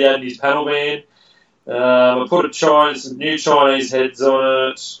 302 that he had in his panel van. I put some new Chinese heads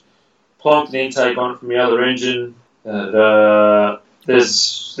on it, plonked an intake on it from the other engine.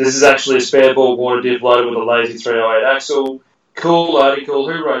 This is actually a spare ball water diff loaded with a lazy 308 axle. Cool article.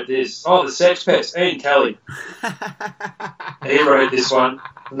 Who wrote this? Oh, the Sex Pest, Ian Kelly. He wrote this one.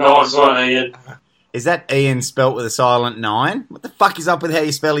 Nice one, Ian. Is that Ian spelt with a silent 9? What the fuck is up with how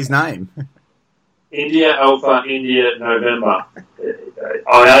you spell his name? India Alpha India November.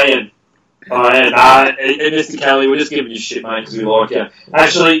 Ian. Mr. Kelly, we're just giving you shit, mate, because we like you.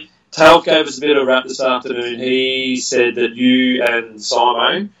 Actually, Tal gave us a bit of a rap this afternoon. He said that you and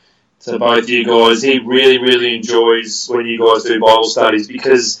Simo, to both you guys, he really, really enjoys when you guys do Bible studies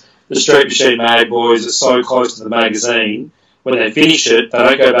because the Street Machine Mag boys are so close to the magazine. When they finish it, they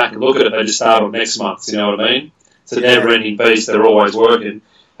don't go back and look at it. They just start on next month. You know what I mean? It's a never-ending beast. They're always working.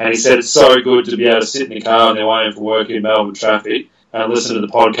 And he said it's so good to be able to sit in the car on their way in for work in Melbourne traffic and listen to the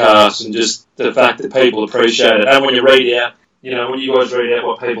podcast and just the fact that people appreciate it. And when you read out, when you guys read out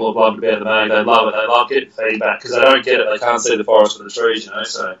what people have loved about the mag, they love it. They love getting feedback because they don't get it. They can't see the forest for the trees,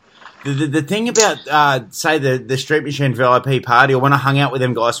 so... The thing about, say, the Street Machine VIP party, or when I hung out with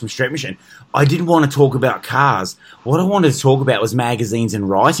them guys from Street Machine, I didn't want to talk about cars. What I wanted to talk about was magazines and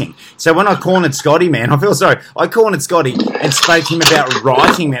writing. So when I cornered Scotty, man, I feel sorry. I cornered Scotty and spoke to him about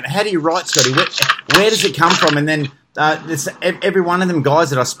writing, man. How do you write, Scotty? Where does it come from? And then every one of them guys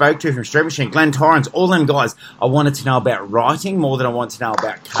that I spoke to from Street Machine, Glenn Torrance, all them guys, I wanted to know about writing more than I wanted to know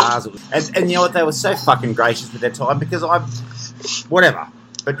about cars. And you know what? They were so fucking gracious with their time because whatever.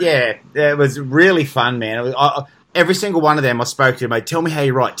 But yeah, it was really fun, man. Every single one of them I spoke to, mate, tell me how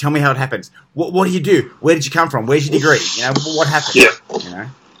you write. Tell me how it happens. What do you do? Where did you come from? Where's your degree? What happened? Yeah.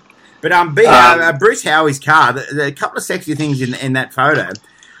 But Bruce Howie's car, the couple of sexy things in that photo.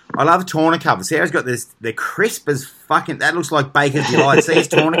 I love Torna cover. See how he's got the crisp as fucking. That looks like Baker's Delight. See his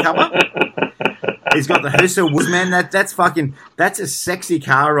Torna cover. He's got the Husa Woodman. That's a sexy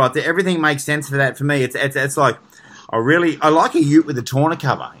car right there. Everything makes sense for that for me. It's like I like a Ute with a Torna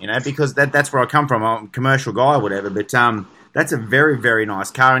cover, because that's where I come from. I'm a commercial guy or whatever. But that's a very, very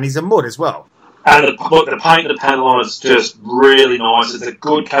nice car, and he's a mud as well. And the paint of the panel on it's just really nice. It's a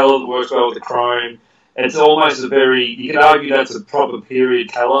good colour that works well with the chrome. It's almost you could argue that's a proper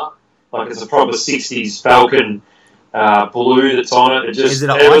period colour. Like it's a proper 60s Falcon blue that's on it.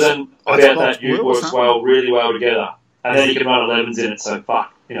 Everything about that Ute works really well together. And then you can run 11s in it, so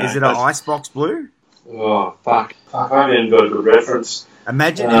fuck. Is it an icebox blue? Oh, fuck. I haven't even got a good reference.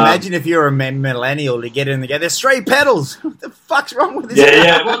 Imagine if you're a millennial to get in and go, there's 3 pedals. What the fuck's wrong with this?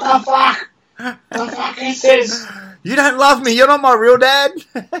 Yeah, what the fuck? The fuck is this? You don't love me. You're not my real dad.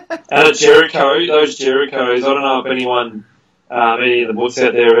 And a Jericho, those Jerichos. I don't know if anyone, any of the woods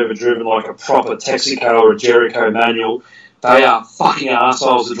out there have ever driven like a proper Texaco or a Jericho manual. They are fucking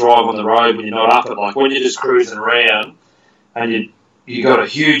assholes to drive on the road when you're not up it. Like when you're just cruising around and you got a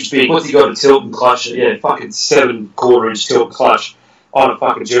huge big. What's you got a tilt and clutch? Yeah, fucking 7/4-inch tilt and clutch on a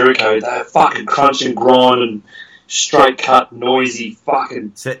fucking Jericho. They're fucking crunch and grind and straight cut, noisy,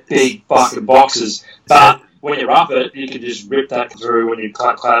 fucking big fucking boxes. But when you're up it, you can just rip that through when you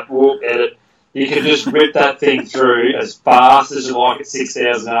clap, edit. You can just rip that thing through as fast as you like at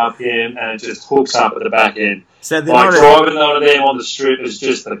 6,000 RPM and it just hooks up at the back end. So driving one of them on the strip is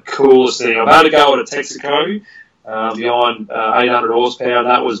just the coolest thing. I've had to go with a Texaco behind 800 horsepower and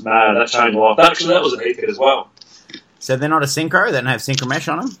that was mad. That changed my life. Actually, that was an E-Fit as well. So they're not a synchro? They don't have synchro mesh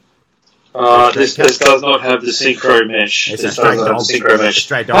on them? This does not have the synchro mesh. It's a straight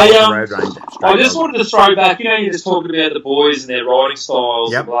dog road range. I just wanted to throw back, you're just talking about the boys and their riding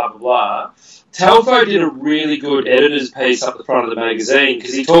styles and blah, blah, blah. Talfo did a really good editor's piece up the front of the magazine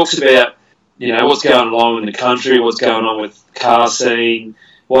because he talks about, what's going on in the country, what's going on with the car scene,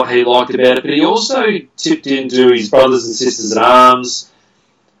 what he liked about it. But he also tipped into his brothers and sisters in arms.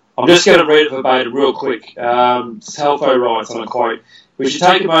 I'm just going to read it verbatim real quick. Talfo writes on a quote, "We should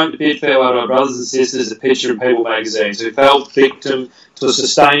take a moment to bid farewell to our brothers and sisters at Picture and People magazines who fell victim to a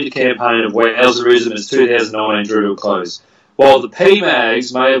sustained campaign of Wowserism as 2019 drew to a close. While the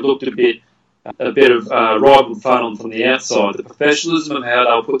P-mags may have looked a bit of rival fun from the outside, the professionalism of how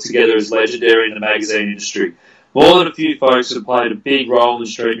they were put together is legendary in the magazine industry. More than a few folks who have played a big role in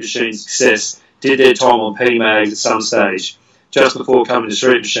Street Machine's success did their time on P-mags at some stage, just before coming to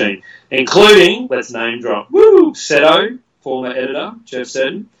Street Machine, including, let's name drop, Seto, former editor, Jeff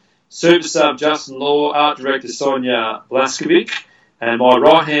Seddon, super sub Justin Law, art director Sonia Blaskovic, and my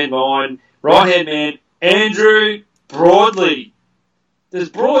right-hand man, Andrew Broadley.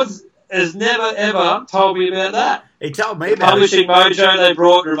 Broads has never, ever told me about that. He told me about Publishing Mojo, they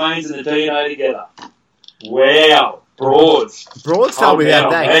brought Remains and the DNA together. Wow, Broads. Broads told me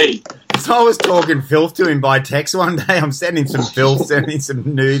about that. So I was talking filth to him by text one day. I'm sending some filth, sending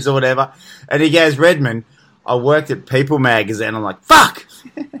some nudes or whatever. And he goes, Redmond, I worked at People magazine. I'm like, fuck!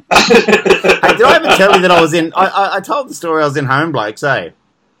 Hey, did I ever tell you that I was in... I told the story I was in Home Blokes, eh?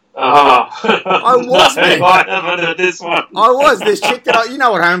 I was, man. I haven't heard this one. I was. This chick that you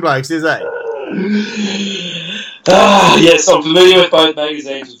know what Home Blokes is, eh? Yes, I'm familiar with both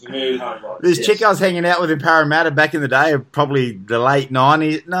magazines. I'm familiar with Home Blokes. This chick I was hanging out with in Parramatta back in the day, probably the late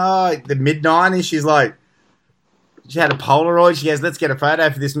 90s, the mid 90s, she's like, she had a Polaroid. She goes, let's get a photo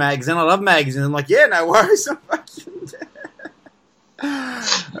for this magazine. I love magazines. I'm like, yeah, no worries. You're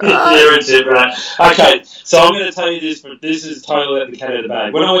into it, right? Okay, so I'm going to tell you this, but this is totally out the cat out of the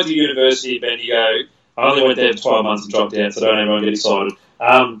bag. When I went to university at Bendigo, I only went there for 12 months and dropped out, so don't everyone get excited.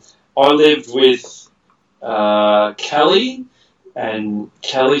 I lived with Kelly, and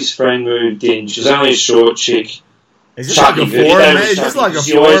Kelly's friend moved in. She was only a short chick. Is this like a forum? Is this like a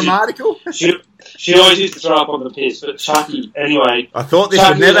forum article? She always used to throw up on the piss, but Chucky, anyway. I thought this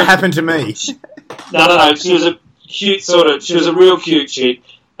would never happen to me. No. She was a cute she was a real cute chick.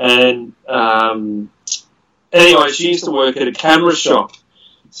 And anyway, she used to work at a camera shop.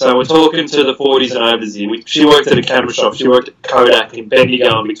 So we're talking to the 40s and overs here. She worked at a camera shop. She worked at Kodak in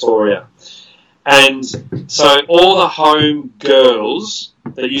Bendigo and Victoria. And so all the home girls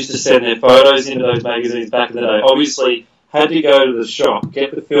that used to send their photos into those magazines back in the day obviously had to go to the shop,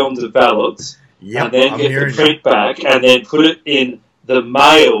 get the film developed, and then get the print back, and then put it in the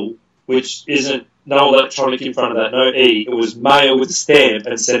mail, which isn't no electronic in front of that, no E. It was mail with a stamp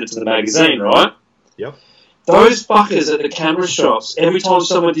and send it to the magazine, right? Yep. Those fuckers at the camera shops, every time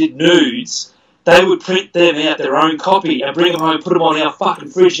someone did nudes, they would print them out, their own copy, and bring them home, put them on our fucking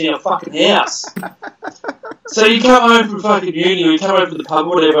fridge in our fucking house. So you come home from fucking uni, or you come home from the pub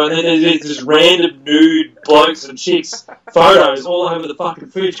or whatever, and then there's this random nude blokes and chicks photos all over the fucking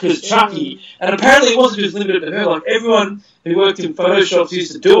fridge because Chucky, and apparently it wasn't just limited to her, like everyone who worked in photoshops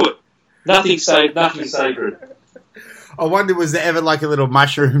used to do it. Nothing safe, nothing sacred. I wonder, was there ever like a little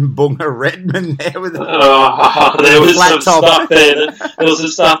mushroom Bunga Redmond there with there was some stuff there. There was some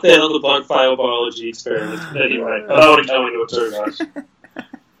stuff there that looked like failed biology experiments. Anyway, I don't want to go into it too much.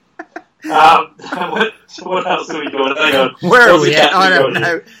 What else are we doing? Hang on. Where are we at? I don't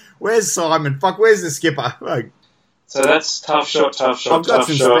know. Where's Simon? Fuck, where's the skipper? Like, so that's tough shot. I've got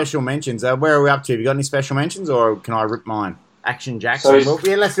some special mentions. Where are we up to? Have you got any special mentions, or can I rip mine? Action Jackson. So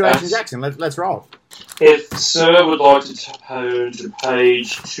let's do Action Jackson. Let's roll. If Sir would like to turn to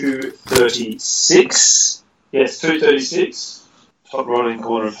page 236. Yes, 236. Top right-hand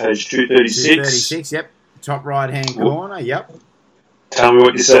corner of page 236. 236, yep. Top right-hand corner, yep. Tell me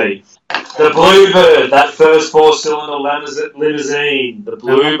what you see. The Bluebird, that first four-cylinder limousine. The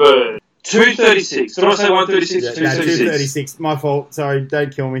Bluebird. 236. Did I say 136 or 236? 236. My fault. Sorry,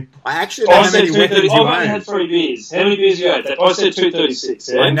 don't kill me. I actually know how many weapons you own. I've only had 3 beers. How many beers you had? I said 236.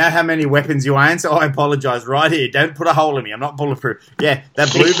 Yeah? I know how many weapons you own, so I apologise. Right here. Don't put a hole in me. I'm not bulletproof. Yeah,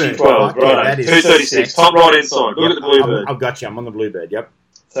 that Bluebird. 12, right. That is 236. Top right inside. Look at the Bluebird. I've got you. I'm on the Bluebird, yep.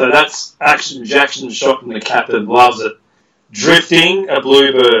 So that's Action Jackson shot, and the captain loves it. Drifting a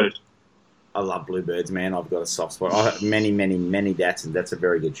Bluebird. I love Bluebirds, man. I've got a soft spot. I have many Datsuns. That's a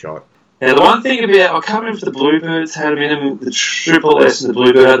very good shot. Now, the one thing about, I can't remember if the Bluebirds had them in them, the Triple S and the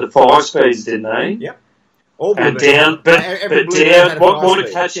Bluebird had the 5 speeds, didn't they? Yep. All and down, but down, what wanted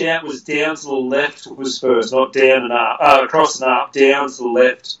to catch you out was down to the left was first, not down and up, across and up, down to the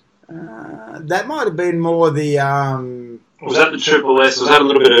left. That might have been more the, was that the Triple S? Was that a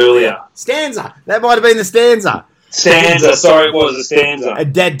little bit earlier? Stanza. That might have been the Stanza. Stanza, sorry, it was a Stanza.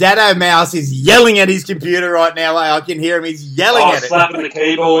 Dado Mouse is yelling at his computer right now. I can hear him. He's yelling at it. Slapping the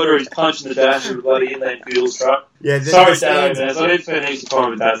keyboard, or he's punching the dash of the bloody inland fuels truck. Yeah, sorry, Dado Mouse. I did spend heaps of time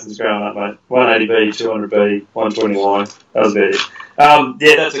with Datsuns growing up, mate. 180B, 200B, 120Y. That was about it.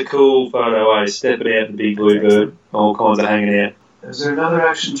 Yeah, that's a cool photo, eh? Stepping out in the big Bluebird. All kinds of hanging out. Is there another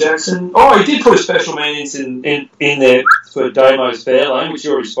Action Jackson? Oh, he did put a special mention in there for Damo's Fairlane, which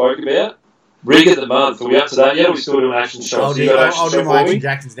you already spoke about. Rig of the month. Are we up to that yet? Or are we still doing action shots? I'll do my Action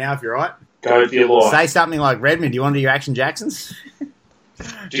Jacksons now if you're right. Go for your life. Say something like Redmond. Do you want to do your Action Jacksons?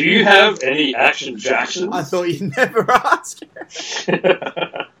 Do you have any Action Jacksons? I thought you'd never ask.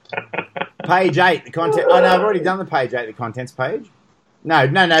 Page 8, the content. Oh, no, I've already done the page 8, the contents page.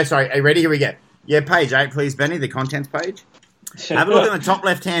 No, sorry. Are you ready? Here we go. Yeah, page 8, please, Benny, the contents page. Have a look on the top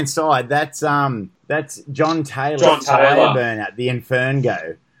left-hand side. That's John Taylor. Fire burnout, the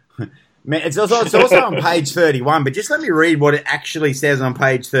Inferno. It's also on page 31, but just let me read what it actually says on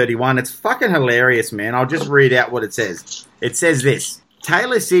page 31. It's fucking hilarious, man. I'll just read out what it says. It says this.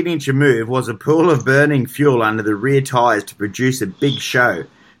 Taylor's signature move was a pool of burning fuel under the rear tyres to produce a big show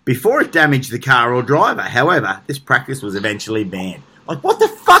before it damaged the car or driver. However, this practice was eventually banned. Like, what the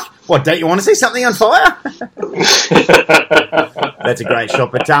fuck? What, don't you want to see something on fire? That's a great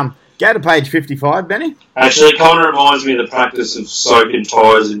shot, but go to page 55, Benny. Actually, it kind of reminds me of the practice of soaking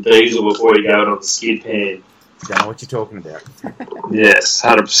tyres in diesel before you go it on the skid pan. Don't know what you're talking about. Yes,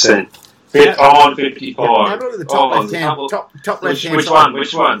 100%. On 55. Have a look at the top left-hand. Top left-hand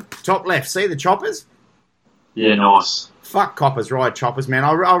Which one? Top left. See the choppers? Yeah, nice. Fuck coppers, ride choppers, man.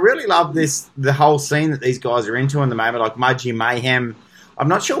 I really love the whole scene that these guys are into in the moment, like Mudgy Mayhem. I'm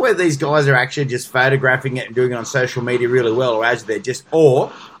not sure whether these guys are actually just photographing it and doing it on social media really well, or they're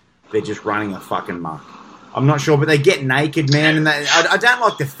just running a fucking muck. I'm not sure, but they get naked, man. And I don't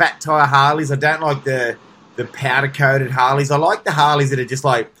like the fat tire Harleys. I don't like the powder coated Harleys. I like the Harleys that are just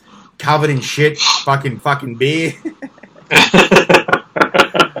like covered in shit, fucking beer.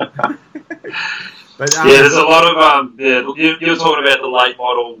 But, there's a lot of you're talking about the late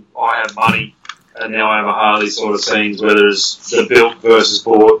model. I have money, and now I have a Harley sort of scenes where there's the built versus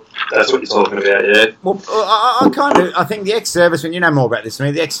bought. That's what you're talking about, yeah. Well, I think the ex-servicemen, you know more about this than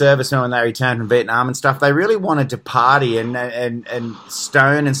me. The ex-servicemen, when they returned from Vietnam and stuff, they really wanted to party and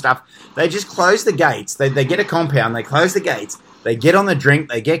stone and stuff. They just close the gates. They get a compound. They close the gates. They get on the drink.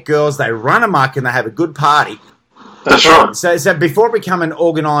 They get girls. They run amok and they have a good party. That's right. So before it become an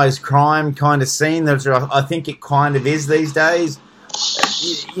organised crime kind of scene, I think it kind of is these days.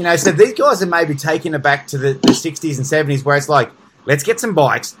 You know, so these guys are maybe taking it back to the 60s and 70s where it's like, let's get some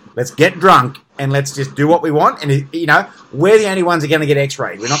bikes, let's get drunk, and let's just do what we want. And, you know, we're the only ones that are going to get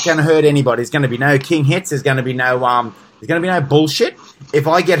X-rayed. We're not going to hurt anybody. There's going to be no king hits. There's going to be no bullshit. if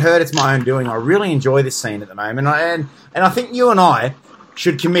I get hurt, it's my own doing. I really enjoy this scene at the moment. And I think you and I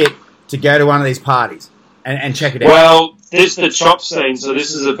should commit to go to one of these parties and check it out. Well, there's the chop scene. So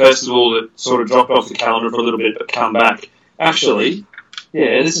this is a festival that sort of dropped off the calendar for a little bit, but come back. Actually,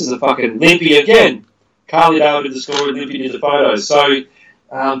 yeah, this is a fucking Limpy again. Carly Dale did the story, Limpy did the photos. So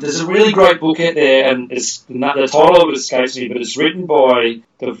there's a really great book out there, and the title of it escapes me, but it's written by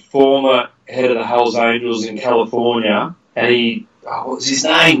the former head of the Hells Angels in California, and what was his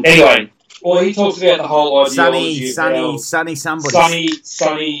name? Anyway, well, he talks about the whole ideology Sonny somebody.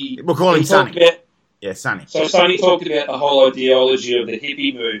 Sonny. We'll call him Sonny. Yeah, Sonny. So Sonny talked about the whole ideology of the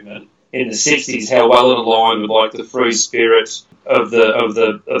hippie movement in the 60s, how well it aligned with like the free spirit of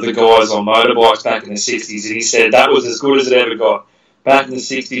the guys on motorbikes back in the 60s, and he said that was as good as it ever got. Back in the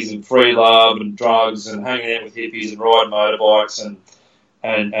 60s, and free love and drugs and hanging out with hippies and riding motorbikes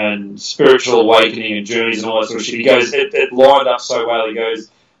and spiritual awakening and journeys and all that sort of shit. He goes, it lined up so well. He goes,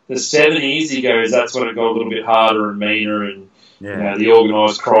 the 70s, he goes, that's when it got a little bit harder and meaner, and the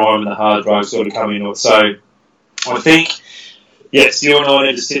organised crime and the hard drugs sort of come into it. So I think, yes, you and I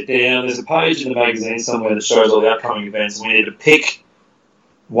need to sit down. There's a page in the magazine somewhere that shows all the upcoming events, and we need to pick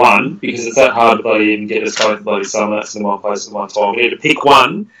one, because it's that hard to bloody even get us both bloody summer. That's in the one place at one time. We need to pick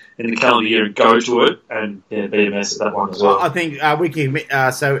one in the calendar year and go to it, and be a mess at that one as well. I think we can.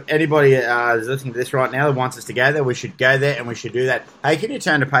 So anybody is listening to this right now that wants us to go there, we should go there and we should do that. Hey, can you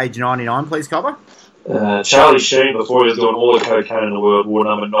turn to page 99, please, Copper? Charlie Sheen, before he was doing all the cocaine in the world, wore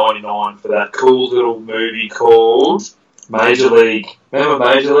number 99 for that cool little movie called Major League. Remember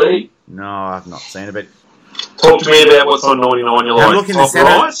Major League? No, I've not seen it, but talk to me about what's on 99 you like. Have a look in the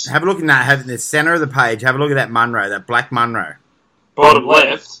center. Have a look in that. Have in the center of the page. Have a look at that Munro, that black Munro. Bottom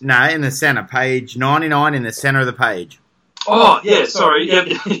left. No, in the center, page 99, in the center of the page. Oh yeah, sorry.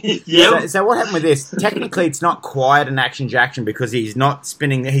 Yeah. So what happened with this? Technically, it's not quite an Action Jackson because he's not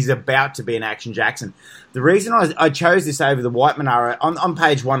spinning. He's about to be an Action Jackson. The reason I chose this over the Whiteman arrow on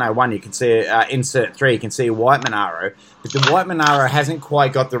page 101, you can see insert 3. You can see a Whiteman arrow, but the Whiteman arrow hasn't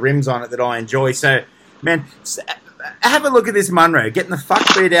quite got the rims on it that I enjoy. So, man, have a look at this Munro, getting the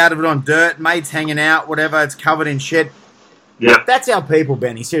fuck beat out of it on dirt, mates hanging out, whatever. It's covered in shit. Yeah, that's our people,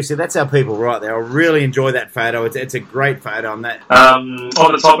 Benny. Seriously, that's our people right there. I really enjoy that photo. It's a great photo on that. On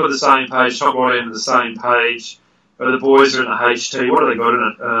the top of the same page, top right end of the same page, where the boys are in the HT. What have they got in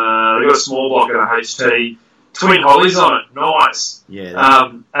it? They've got a small block and a HT. Twin Hollies on it. Nice. Yeah.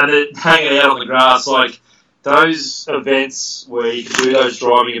 And they're hanging out on the grass. Like, those events where you can do those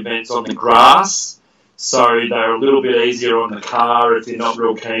driving events on the grass, so they're a little bit easier on the car if you're not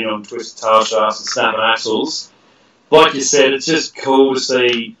real keen on twisted tail shafts and snapping axles. Like you said, it's just cool to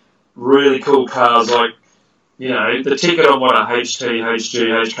see really cool cars like, you know, the ticket on what a HT,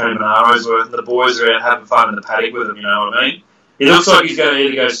 HG, HK Monaro's worth, and the boys are out having fun in the paddock with them, you know what I mean? He looks like he's going to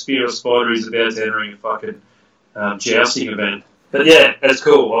either go spear or spider, he's about to entering a fucking jousting event. But yeah, that's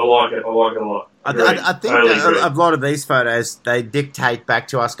cool. I like it a lot. I think a lot of these photos, they dictate back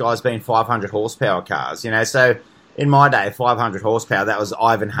to us guys being 500 horsepower cars, you know, so in my day, 500 horsepower, that was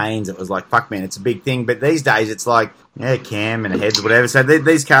Ivan Haynes. It was like, fuck, man, it's a big thing. But these days, it's like, yeah, cam and heads, whatever. So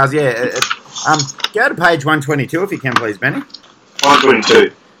these cars, yeah. Go to page 122 if you can, please, Benny.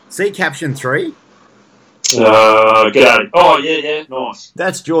 122. See caption 3. G'day. Oh, yeah, nice.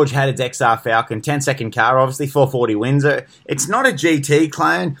 That's George Haddad's XR Falcon, 10-second car, obviously, 440 Windsor. It's not a GT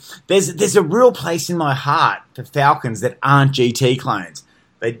clone. There's a real place in my heart for Falcons that aren't GT clones.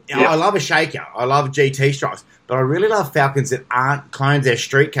 I love a shaker. I love GT strikes. But I really love Falcons that aren't clones, they're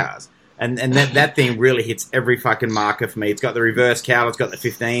street cars. And that thing really hits every fucking marker for me. It's got the reverse cowl, it's got the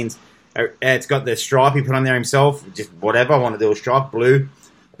 15s, it's got the stripe he put on there himself, just whatever, I want to do a stripe, blue.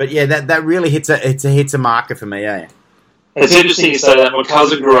 But yeah, that really hits a marker for me, eh? It's interesting you say that. My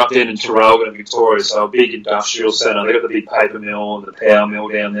cousin grew up down in Terrelga in Victoria, so a big industrial centre. They've got the big paper mill and the power mill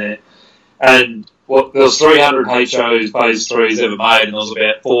down there. And there was 300 HOs, phase 3s ever made, and there was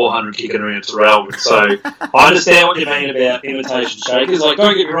about 400 kicking around Terrelga. So I understand what you mean about imitation shakers. Like,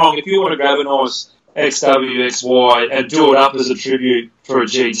 don't get me wrong, if you want to grab a nice XW, XY and do it up as a tribute for a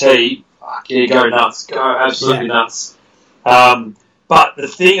GT, fuck yeah, go nuts. Go absolutely nuts. But the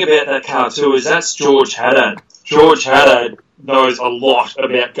thing about that car too is that's George Haddad. George Haddad knows a lot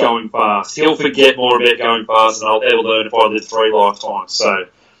about going fast. He'll forget more about going fast than I'll ever learn if I live 3 lifetimes. So,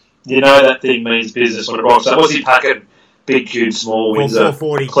 you know that thing means business when it rocks up. Was he packing big, cube, small Windsor,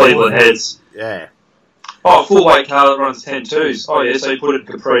 Cleveland heads? Yeah. Oh, full weight car that runs 10.2s. Oh yeah, so you put it in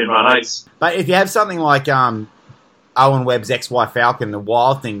Capri and run 8s. But if you have something like Owen Webb's XY Falcon, the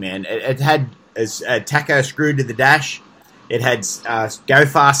wild thing, man, it had a tacho screwed to the dash. It had Go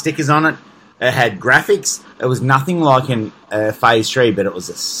Fast stickers on it. It had graphics. It was nothing like in Phase 3, but it was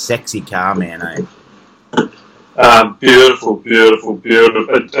a sexy car, man, eh? Beautiful.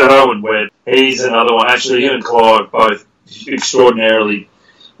 And Owen Webb, he's another one. Actually, him and Clive, both extraordinarily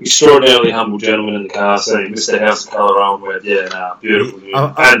humble gentlemen in the car scene. Mr. House of Colour, Owen Webb, beautiful.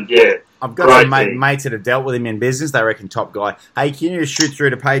 I've got some mates that have dealt with him in business. They reckon top guy. Hey, can you just shoot through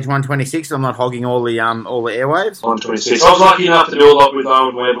to page 126? I'm not hogging all the airwaves. 126. I was lucky enough to do a lot with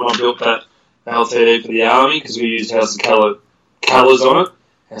Owen Webb when I built that LTD for the Army because we used House of Colour colours on it.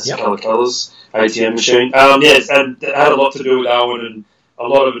 House of Colour colours, ATM machine. And it had a lot to do with Owen and a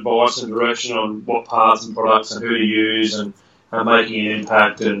lot of advice and direction on what parts and products and who to use and making an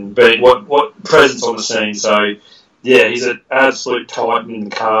impact and being what presence on the scene. So, yeah, he's an absolute titan in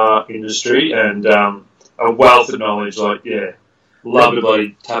the car industry and a wealth of knowledge. Love to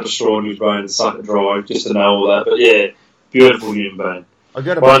bloody tap a straw in his brain and suck it dry just to know all that. But, yeah, beautiful human being. I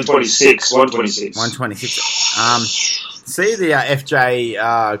got 126. 126. See the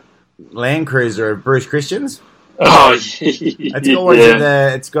FJ Land Cruiser of Bruce Christian's? Oh,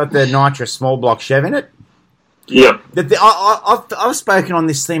 It's got the nitrous small block Chev in it. Yeah. I've spoken on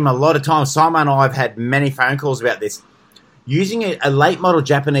this theme a lot of times. Simon and I have had many phone calls about this. Using a late model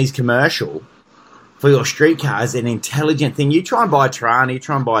Japanese commercial for your street car is an intelligent thing. You try and buy a Tirana, you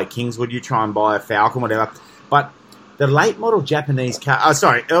try and buy a Kingswood, you try and buy a Falcon, whatever. But the late model Japanese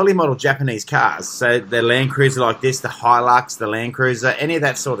early model Japanese cars, so the Land Cruiser like this, the Hilux, the Land Cruiser, any of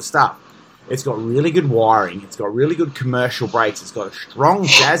that sort of stuff, it's got really good wiring, it's got really good commercial brakes, it's got a strong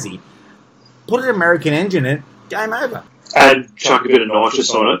chassis. Put an American engine in it, game over. And chuck a bit of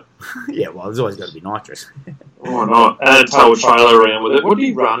nitrous on it. Yeah, well, there's always got to be nitrous. Why not? And tow a trailer around with it. What did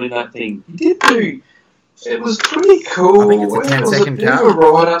he run in that thing? He did do... It was pretty cool. I think it's a 10-second car. There's a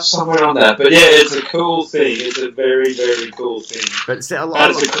write-up somewhere on that. But yeah, it's a cool thing. It's a very, very cool thing. But see, I've got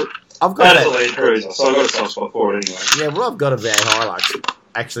a Land Cruiser, so I've got a soft spot for it anyway. Yeah, well, I've got a V8 Hilux.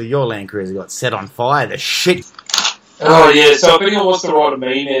 Actually, your Land Cruiser got set on fire. The shit. Oh, yeah. So if anyone wants to write a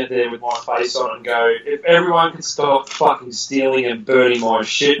meme out there with my face on it and go, if everyone could stop fucking stealing and burning my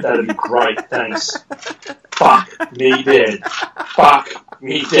shit, that'd be great. Thanks. Fuck me dead. Fuck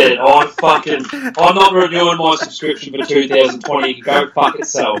me dead. I'm not renewing my subscription for 2020. You can go fuck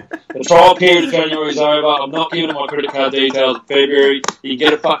itself. The trial period of January is over. I'm not giving them my credit card details in February. You can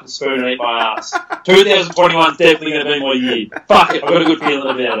get a fucking spoon and eat my ass. 2021 is definitely going to be my year. Fuck it. I've got a good feeling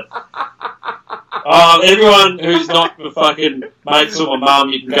about it. Everyone who's not my fucking mates or my mum,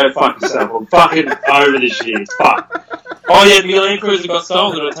 you can go fuck yourself. I'm fucking over this year. Fuck. Oh yeah, the Land Cruiser got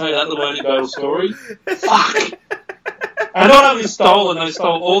stolen. Did I tell you that, the Learning Battle story? Fuck. And not only stolen, they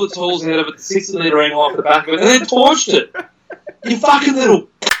stole all the tools out of it, the 60-litre angle off the back of it, and then torched it. You fucking little...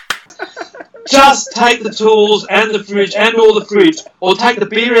 Just take the tools and the fridge and all the fridge, or take the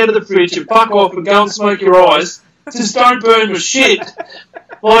beer out of the fridge and fuck off and go and smoke your eyes. Just don't burn your shit.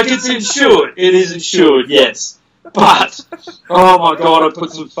 Like, it's insured. It is insured, yes. But, oh my god, I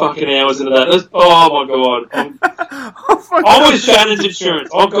put some fucking hours into that. Oh my god. I'm with Shannon's Insurance.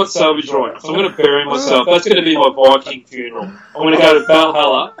 I've got salvage rights. I'm going to bury myself. That's going to be my Viking funeral. I'm going to go to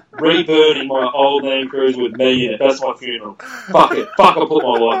Valhalla, re-burning my old Land Cruiser with me in it. That's my funeral. Fuck it. Fuck, I put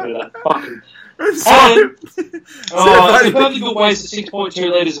my life into that. Fucking... It's a perfectly good waste of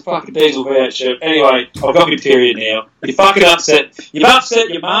 6.2 litres of fucking diesel voucher. Anyway, I've got my period now. You're fucking upset. You've upset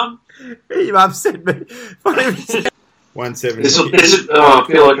your mum. You've upset me. 170. I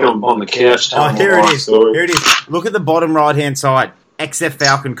feel like I'm on the couch. Here it is. Here it is. Look at the bottom right-hand side. XF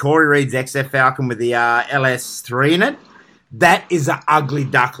Falcon. Corey Reed's XF Falcon with the LS3 in it. That is an ugly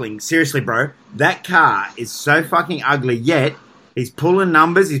duckling. Seriously, bro. That car is so fucking ugly, yet he's pulling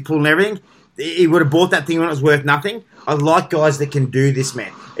numbers, he's pulling everything. He would have bought that thing when it was worth nothing. I like guys that can do this,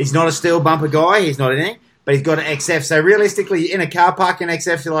 man. He's not a steel bumper guy. He's not anything. But he's got an XF. So realistically, in a car park in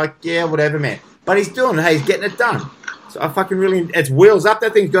XF, you're like, yeah, whatever, man. But he's doing it. Hey, he's getting it done. So I fucking really... It's wheels up.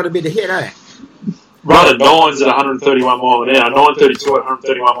 That thing's got a bit of hit, eh? Running nines at 131 mile an hour. 932 at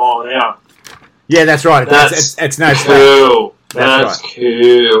 131 mile an hour. Yeah, that's right. It's no cool. That's right.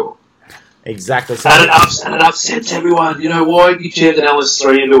 Cool. Exactly. So and it upsets everyone. You know why? You jammed an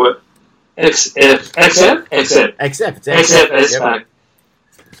LS3 into it. XF. XF S-Pack.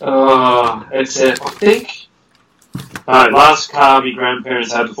 XF. I think... No, last car my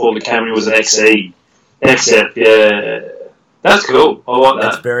grandparents had before the Camry was an XE. XF, yeah. That's cool. I like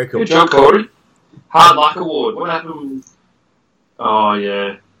that. That's very cool. Good job, Corey. Hard Luck Award. What happened? Oh,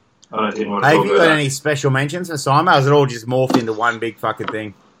 yeah. I don't think I want to talk about that. Have you got any special mentions for Simon, or is it all just morphed into one big fucking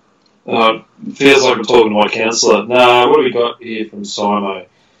thing? It feels like I'm talking to my counsellor. No, what have we got here from Simo?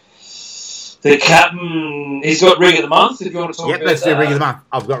 The captain, he's got ring of the month. If you want to talk about that. Yep, let's do ring of the month.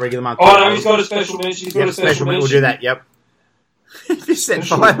 I've got ring of the month. Oh no, he's got a special mention. He's got a special mention. We'll do that. Yep. If you set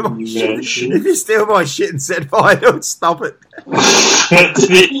fire to my shit, if you steal my shit and set fire to it, stop it.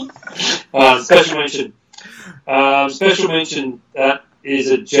 Special mention. Special mention. That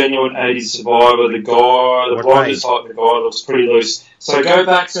is a genuine 80s survivor. The blind is hot. The guy looks pretty loose. So go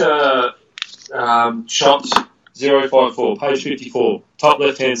back to shot 054, page 54, top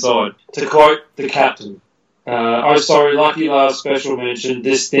left-hand side. To quote the captain, "Oh, sorry, lucky last special mention.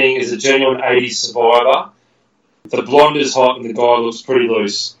 This thing is a genuine 80s survivor. The blonde is hot and the guy looks pretty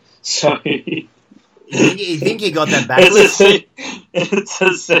loose." So you think you got that back? It's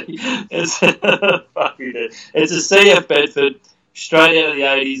a CF Bedford, straight out of the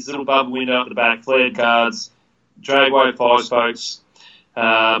 80s, little bubble window at the back, flared cards, dragway 5-spokes.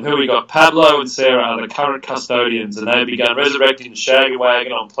 Who we got? Pablo and Sarah are the current custodians, and they've begun resurrecting the Shaggy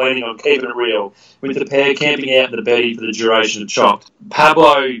Wagon on planning on keeping it real, with the pair camping out in the Betty for the duration of Chopped.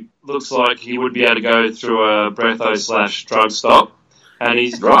 Pablo looks like he would be able to go through a breatho/drug stop, and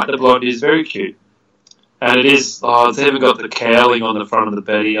he's right, the blonde is very cute. And it is, it's even got the cowling on the front of the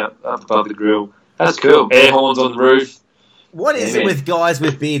Betty up above the grill. That's cool. Air horns on the roof. What is it with guys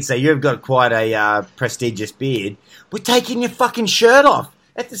with beards? So you've got quite a prestigious beard. We're taking your fucking shirt off.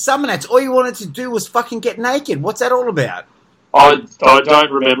 At the Summer Nats, all you wanted to do was fucking get naked. What's that all about? I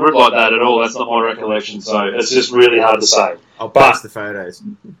don't remember it like that at all. That's not my recollection, so it's just really hard to say. I'll post the photos.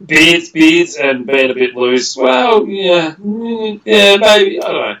 Beards and being a bit loose, well, yeah, maybe.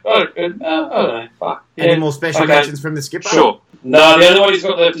 I don't know. Fuck. Yeah. Any more special mentions from the skipper? Sure. No, the only one he's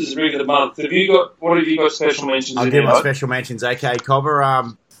got left is ring of the month. What have you got special mentions I'll in do my right? special mentions. Okay, Cobber,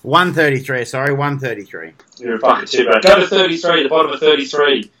 133, sorry, 133. You're a fucking shit, bro. Go to 33, the bottom of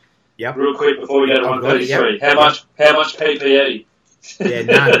 33. Yep. Real quick before we go to 133. Yep. How much PPE? Yeah,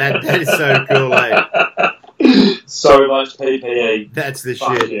 no, that is so cool, eh? So much PPE. That's the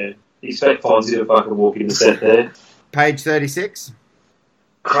Fuck shit. Yeah. Expect Fonzie to fucking walk in the set there. Page 36.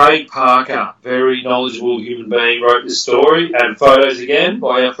 Craig Parker, very knowledgeable human being, wrote this story, and photos again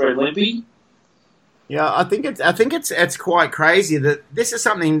by our friend Limpy. Yeah, I think it's quite crazy that this is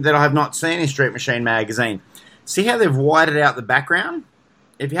something that I have not seen in Street Machine magazine. See how they've whited out the background?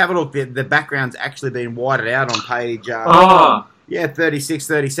 If you have a look, the background's actually been whited out on page 36,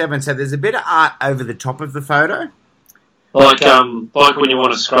 37. So there's a bit of art over the top of the photo. Like when you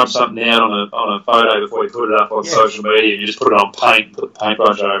want to scrub something out on a photo before you put it up on social media, you just put it on paint, put the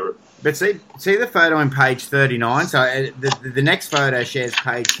paintbrush over it. But see the photo on page 39. So the next photo shares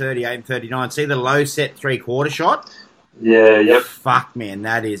page 38 and 39. See the low set 3/4 shot? Yeah, yep. Fuck, man,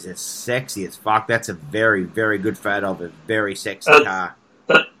 that is as sexy as fuck. That's a very, very good photo of a very sexy car.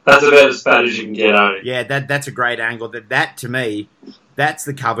 That's about as fat as you can get, eh? Yeah, that's a great angle. That to me, that's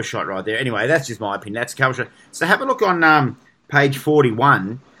the cover shot right there. Anyway, that's just my opinion. That's the cover shot. So have a look on page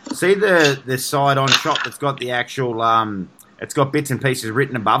 41. See the side-on shot that's got the actual... it's got bits and pieces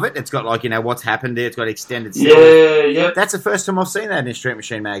written above it. It's got, like, what's happened there. It's got extended... Yeah. That's the first time I've seen that in Street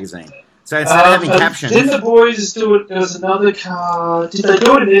Machine magazine. So instead of having captions... Didn't the boys do it... There was another car... Did they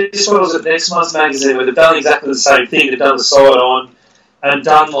do it in this one, or was it next month's magazine, where they've done exactly the same thing? They've done the side-on and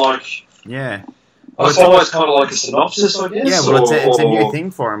done, like... Yeah. It's almost kind of like a synopsis, I guess. Yeah, well, it's a new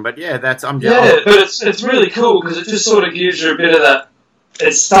thing for him. But, yeah, that's... but it's really cool, because it just sort of gives you a bit of that...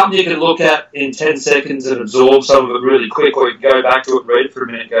 It's something you can look at in 10 seconds and absorb some of it really quick, or you can go back to it and read it for a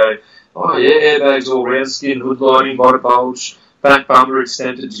minute and go, oh, yeah, airbags all round, skin, hood lining, body bulge... Back bumper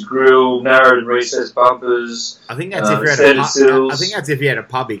extended to grill, narrowed and recessed bumpers. I think that's if you're at a pub. I think that's if you're at a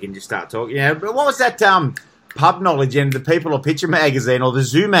pub, you can just start talking. Yeah, but what was that pub knowledge in the People of Picture magazine or the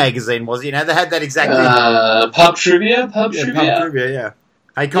Zoo magazine? Was it? They had that exactly. Pub trivia. Pub trivia. Yeah.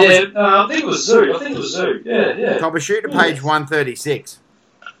 Hey, I think it was Zoo. Yeah. Cobber, shoot to page 136.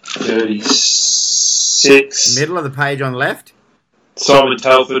 36. Middle of the page on the left. Simon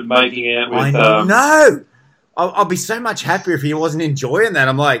Telford making out with. I know. I'll be so much happier if he wasn't enjoying that.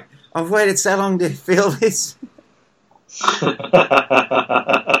 I'm like, I've waited so long to feel this. What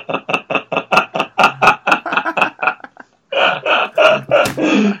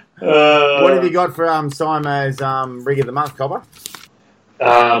have you got for Simo's Rig of the Month, Cobber?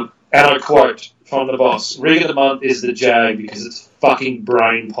 And I quote from the boss, Rig of the Month is the Jag because it's fucking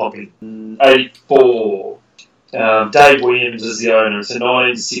brain popping. 84. Dave Williams is the owner. It's a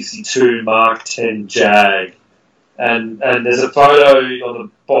 1962 Mark 10 Jag. And there's a photo on the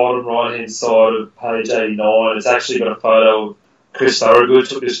bottom right-hand side of page 89. It's actually got a photo of Chris Thorogood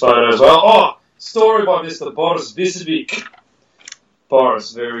took this photo as well. Oh, story by Mr. Boris Visevic.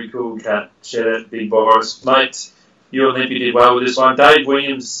 Boris, very cool cat. Shout out to Big Boris. Mate, you and Limpy did well with this one. Dave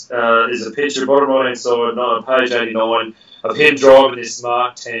Williams is a picture, bottom right-hand side, on page 89, of him driving this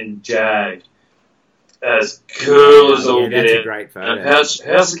Mark 10 Jag. As cool as all get out. That's a great photo. How's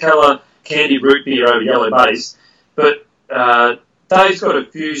the colour candy root beer over yellow base? But Dave's got a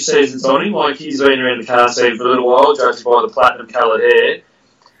few seasons on him, like he's been around the car scene for a little while, judged by the platinum coloured hair.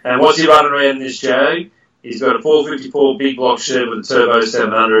 And what's he running around in this Jag? He's got a 454 big block Chev with a turbo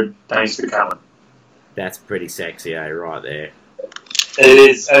 700. Thanks for coming. That's pretty sexy, right there. It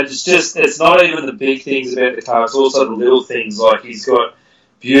is, and it's not even the big things about the car, it's also the little things, like he's got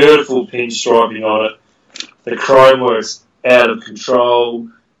beautiful pinstriping on it, the chrome work's out of control.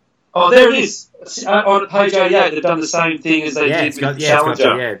 Oh, there it is! On page 88, they've done the same thing as they did with the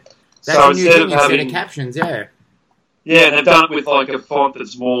Challenger. That's a new thing, instead of captions, Yeah, and they've done it with like a font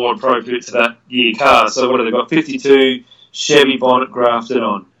that's more appropriate to that year car. So what have they got? 52 Chevy bonnet grafted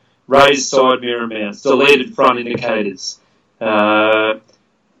on. Raised side mirror mounts, deleted front indicators,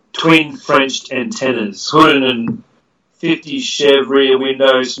 twin Frenched antennas, 150 Chev rear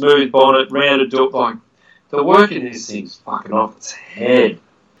window, smooth bonnet, rounded door. Like, the work in these things fucking off its head.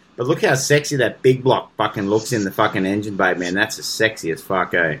 But look how sexy that big block fucking looks in the fucking engine bay, man. That's as sexy as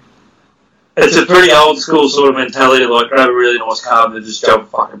fuck, eh? It's a pretty old school sort of mentality, like grab a really nice car and then just jump a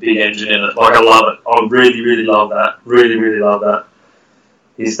fucking big engine in it. Like, I love it. I really, really love that. Really, really love that.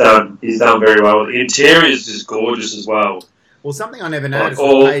 He's done very well. The interior is just gorgeous as well. Well, something I never noticed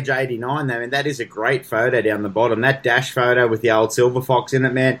on page 89, though, and that is a great photo down the bottom. That dash photo with the old Silver Fox in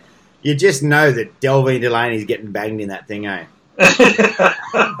it, man. You just know that Delvine Delaney's getting banged in that thing, eh?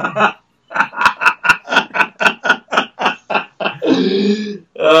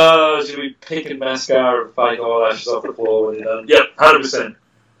 Oh, should be picking mascara and fake eyelashes off the floor when you're done. Yep, 100%.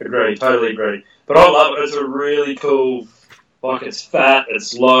 Agree, totally agree. But I love it. It's a really cool... Like, it's fat,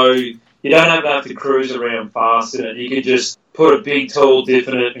 it's low. You don't have to cruise around fast in it. You can just put a big tall diff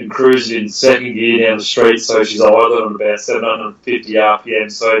in it and cruise it in second gear down the street, so she's idling on about 750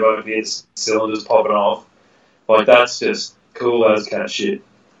 RPM, so you won't hear cylinders popping off. Like, that's just cool as cat shit.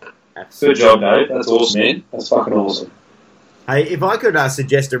 Absolutely. Good job, Dave. That's awesome, man. That's fucking awesome. Hey, if I could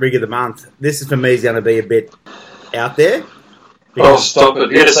suggest a rig of the month, this is for me is going to be a bit out there. Oh, stop it.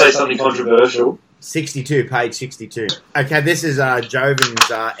 You're going to say something controversial. 62, page 62. Okay, this is Joven's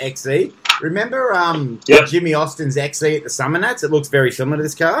XE. Remember Jimmy Austin's XE at the Summer Nats? It looks very similar to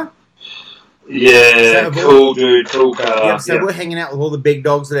this car. Yeah, so cool dude, cool car. Yeah, so we're hanging out with all the big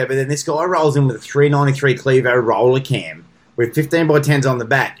dogs, whatever. Then this guy rolls in with a 393 Clevo roller cam with 15x10s on the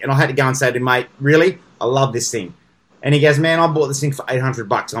back. And I had to go and say to him, mate, really? I love this thing. And he goes, man, I bought this thing for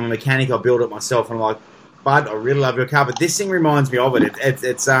 $800. I'm a mechanic. I built it myself. And I'm like, bud, I really love your car. But this thing reminds me of it.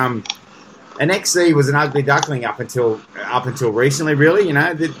 It's an XC was an ugly duckling up until recently, really. You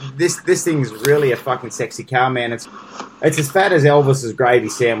know, this thing's really a fucking sexy car, man. It's as fat as Elvis's gravy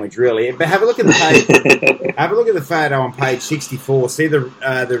sandwich, really. But have a look at the page. Have a look at the photo on page 64. See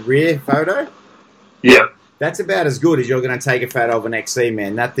the rear photo? Yeah. That's about as good as you're going to take a photo of an XC,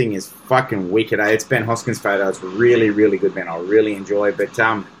 man. That thing is fucking wicked, eh? It's Ben Hoskins' photo. It's really, really good, man. I really enjoy it. But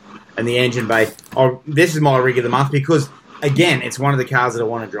and the engine bay. This is my rig of the month because again, it's one of the cars that I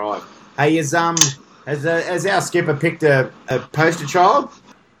want to drive. Hey, has our skipper picked a poster child?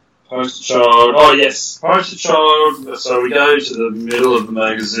 Poster child. Oh, yes. Poster child. So we go to the middle of the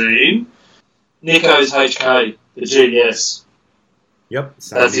magazine. Nico's HK, the GS. Yep.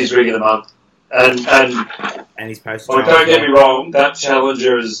 That's his rig of the month. And his poster child. Don't get me wrong, that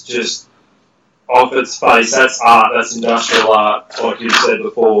Challenger is just off its face. That's art. That's industrial art, like you said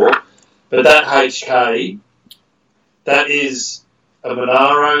before. But that HK, that is a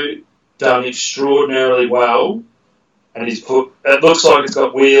Monaro done extraordinarily well, and it looks like it's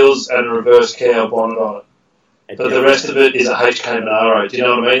got wheels and a reverse cow bonnet on it. But the rest of it is a HK Monaro. Do you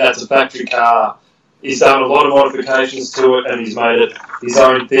know what I mean? That's a factory car. He's done a lot of modifications to it, and he's made it his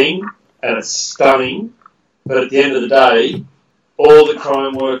own thing, and it's stunning. But at the end of the day, all the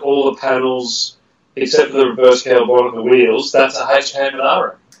chrome work, all the panels, except for the reverse cow bonnet and the wheels, that's a HK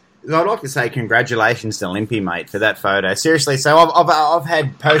Monaro. I'd like to say congratulations to Limpy, mate, for that photo. Seriously, so I've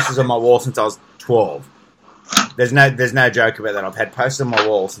had posters on my wall since I was 12. There's no joke about that. I've had posters on my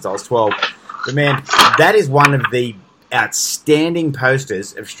wall since I was 12. But man, that is one of the outstanding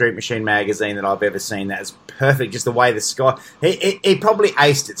posters of Street Machine magazine that I've ever seen. That is perfect. Just the way the sky. He probably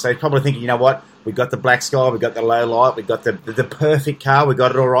aced it. So he's probably thinking, you know what? We got the black sky. We got the low light. We got the perfect car. We got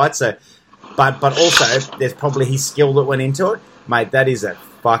it all right. So, but also there's probably his skill that went into it, mate. That is a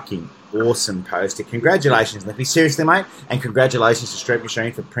fucking awesome poster. Congratulations, Limpy. Seriously, mate. And congratulations to Street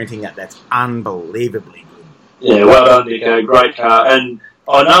Machine for printing that. That's unbelievably good. Yeah, well done, Nico. Great car. And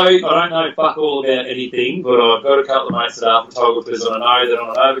I don't know fuck all about anything, but I've got a couple of mates that are photographers, and I know that on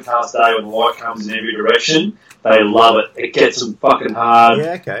an overcast day when the light comes in every direction, they love it. It gets them fucking hard,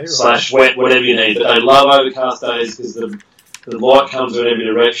 / wet, whatever you need. But they love overcast days because the light comes in every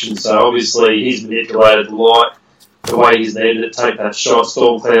direction. So obviously he's manipulated the light the way he's needed it. Take that shot,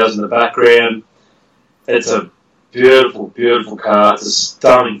 storm clouds in the background. It's a beautiful, beautiful car. It's a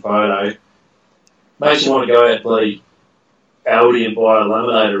stunning photo. Makes you want to go out bloody Aldi and buy a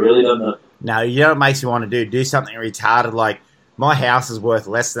laminator, really, doesn't it? No, you know what it makes you want to do? Do something retarded like, my house is worth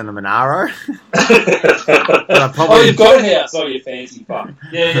less than a Monaro. Oh, you've got a house. Oh, you fancy fuck.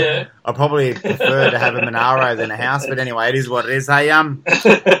 Yeah. I probably prefer to have a Monaro than a house, but anyway, it is what it is. Hey,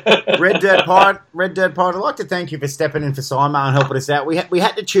 Red Dirt Pirate, I'd like to thank you for stepping in for Simon and helping us out. We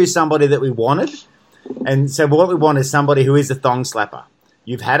had to choose somebody that we wanted, and so what we want is somebody who is a thong slapper.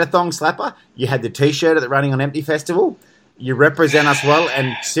 You've had a thong slapper. You had the T-shirt at the Running on Empty Festival. You represent us well,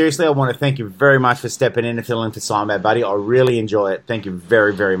 and seriously, I want to thank you very much for stepping in and filling in for Simon, buddy. I really enjoy it. Thank you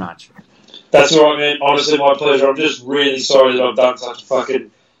very, very much. That's all right, man. Honestly, my pleasure. I'm just really sorry that I've done such a fucking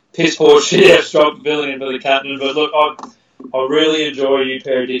piss poor shit job filling in for the captain. But look, I really enjoy you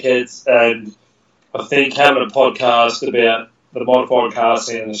pair of dickheads, and I think having a podcast about the modified car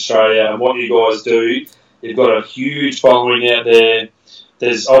scene in Australia and what you guys do, you've got a huge following out there.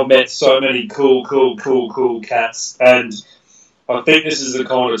 I've met so many cool cats, and I think this is the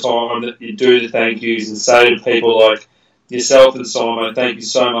kind of time that you do the thank yous and say to people like yourself and Simon, thank you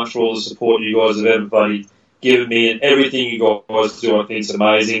so much for all the support you guys have ever given me, and everything you guys do I think is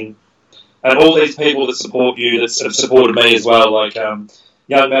amazing. And all these people that support you, that have supported me as well, like young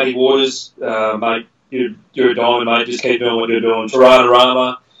Matty Waters, mate, you're a diamond, mate, just keep doing what you're doing. Tirana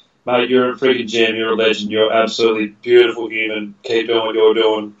Rama, mate, you're a freaking gem, you're a legend, you're absolutely beautiful human, keep doing what you're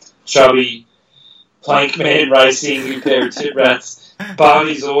doing. Chubby, Plankman Racing, you pair of tit rats,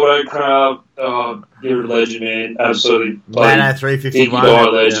 Barney's Autocraft, oh, you're a legend, man, absolutely. Mano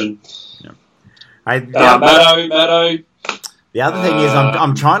 351. Legend. Yeah. Matto. The other thing is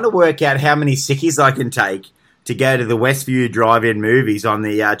I'm trying to work out how many sickies I can take to go to the Westview Drive-In movies on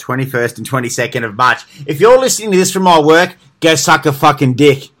the 21st and 22nd of March. If you're listening to this from my work, go suck a fucking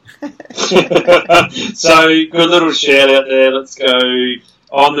dick. So, good little shout out there. Let's go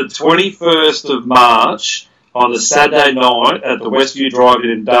on the 21st of March, on the Saturday night at the Westview Drive-In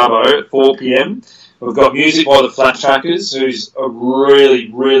in Darbo at 4 p.m. We've got music by the Flat Trackers, who's a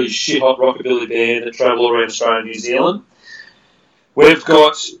really, really shit-hot rockabilly band that travel around Australia and New Zealand. We've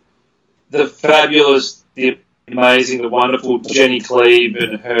got the fabulous, the amazing, the wonderful Jenny Cleve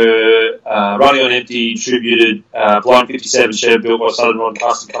and her Running on Empty tributed Blind 57 Chef built by Southern Ron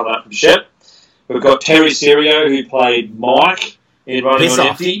Custom coming up from Shep. We've got Terry Serio, who played Mike in Running on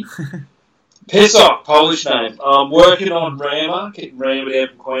Empty. Piss off, Polish name. I'm working on Rama, getting Rama down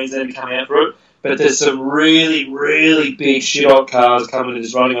from Queensland to come out for it. But there's some really, really big shit-hot cars coming in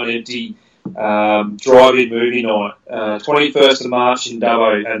this Running on Empty drive-in movie night. 21st of March in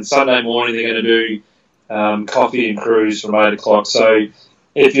Dubbo, and Sunday morning they're going to do coffee and cruise from 8 o'clock. So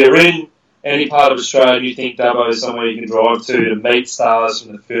if you're in any part of Australia and you think Dubbo is somewhere you can drive to meet stars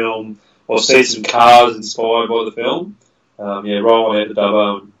from the film or see some cars inspired by the film, roll on out to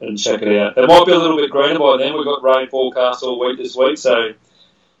Dubbo and check it out. It might be a little bit greener by then. We've got rain forecast all week this week, so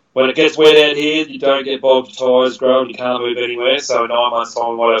when it gets wet out here, you don't get bogged tyres growing, you can't move anywhere, so in 9 months'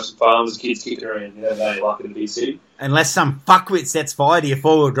 time we might have some farmers and kids kicking around. You know, they're lucky to be city. Unless some fuckwit sets fire to your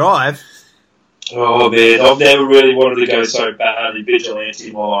four-wheel drive. Oh, man, I've never really wanted to go so badly vigilante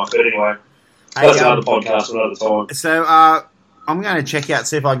in my life, but anyway, that's another podcast for another time. So, I'm going to check out,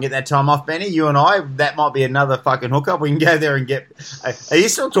 see if I can get that time off, Benny. You and I, that might be another fucking hookup. We can go there and get... Are you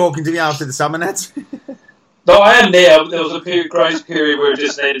still talking to me after the summer nets? No, I am now. There was a grace period where we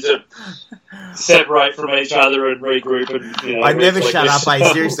just needed to separate from each other and regroup. And I never shut up,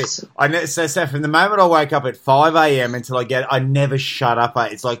 seriously. So from the moment I wake up at 5 a.m. until I never shut up.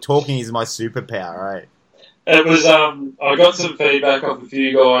 It's like talking is my superpower, right? It was. I got some feedback off a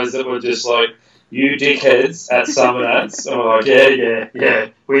few guys that were just like, "You dickheads at summer nats." I'm like, yeah.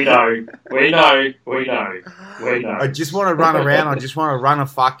 We know. I just want to run around. I just want to run a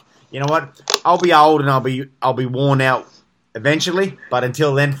fuck. You know what? I'll be old and I'll be worn out eventually. But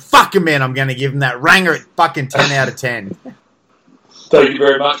until then, fuck him, man. I'm going to give him that ranger at fucking 10 out of 10. Thank you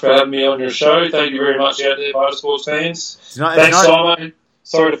very much for having me on your show. Thank you very much out there, motorsports fans. Thanks, Simon.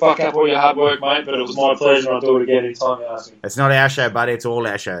 Sorry to fuck up all your hard work, mate, but it was my pleasure. I'll do it again anytime you ask me. It's not our show, buddy. It's all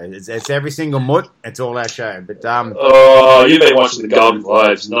our show. It's every single mutt. It's all our show. But oh, you've been watching the Golden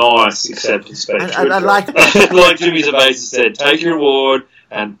Globes. Nice acceptance speech. I'd like like Jimmy Zavesa said, take your award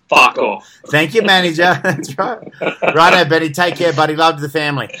and fuck off. Thank you, manager. That's right. Righto, Benny. Take care, buddy. Love to the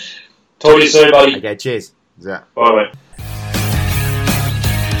family. Talk to you soon, buddy. Okay, cheers. Yeah. Bye, mate.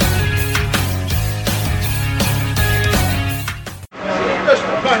 Just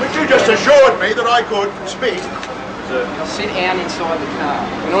a moment, you just assured me that I could speak. Sit down inside the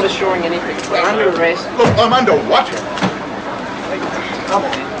car. We're not assuring anything. We're under arrest. Look, I'm under what?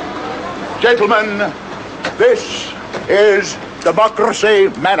 Gentlemen, this is Democracy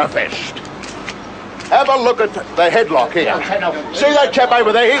Manifest. Have a look at the headlock here. See that chap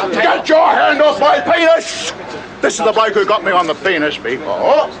over there? Get your hand off my penis! This is the bloke who got me on the penis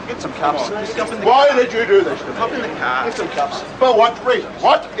before. Get some cups. Why did you do this to me? Hop in the car. Get some cups. For what reason?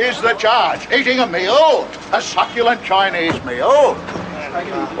 What is the charge? Eating a meal? A succulent Chinese meal?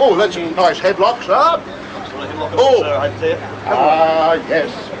 Oh, that's a nice headlock, sir. Oh, ah,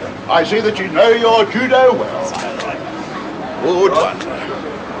 yes. I see that you know your judo well. Good one, sir.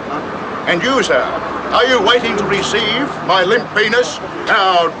 And you, sir, are you waiting to receive my limp penis?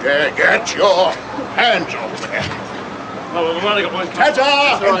 Now, get your hands off there. Well, we've only got one cup.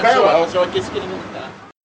 Ta-ta and farewell. So I guess getting in the car.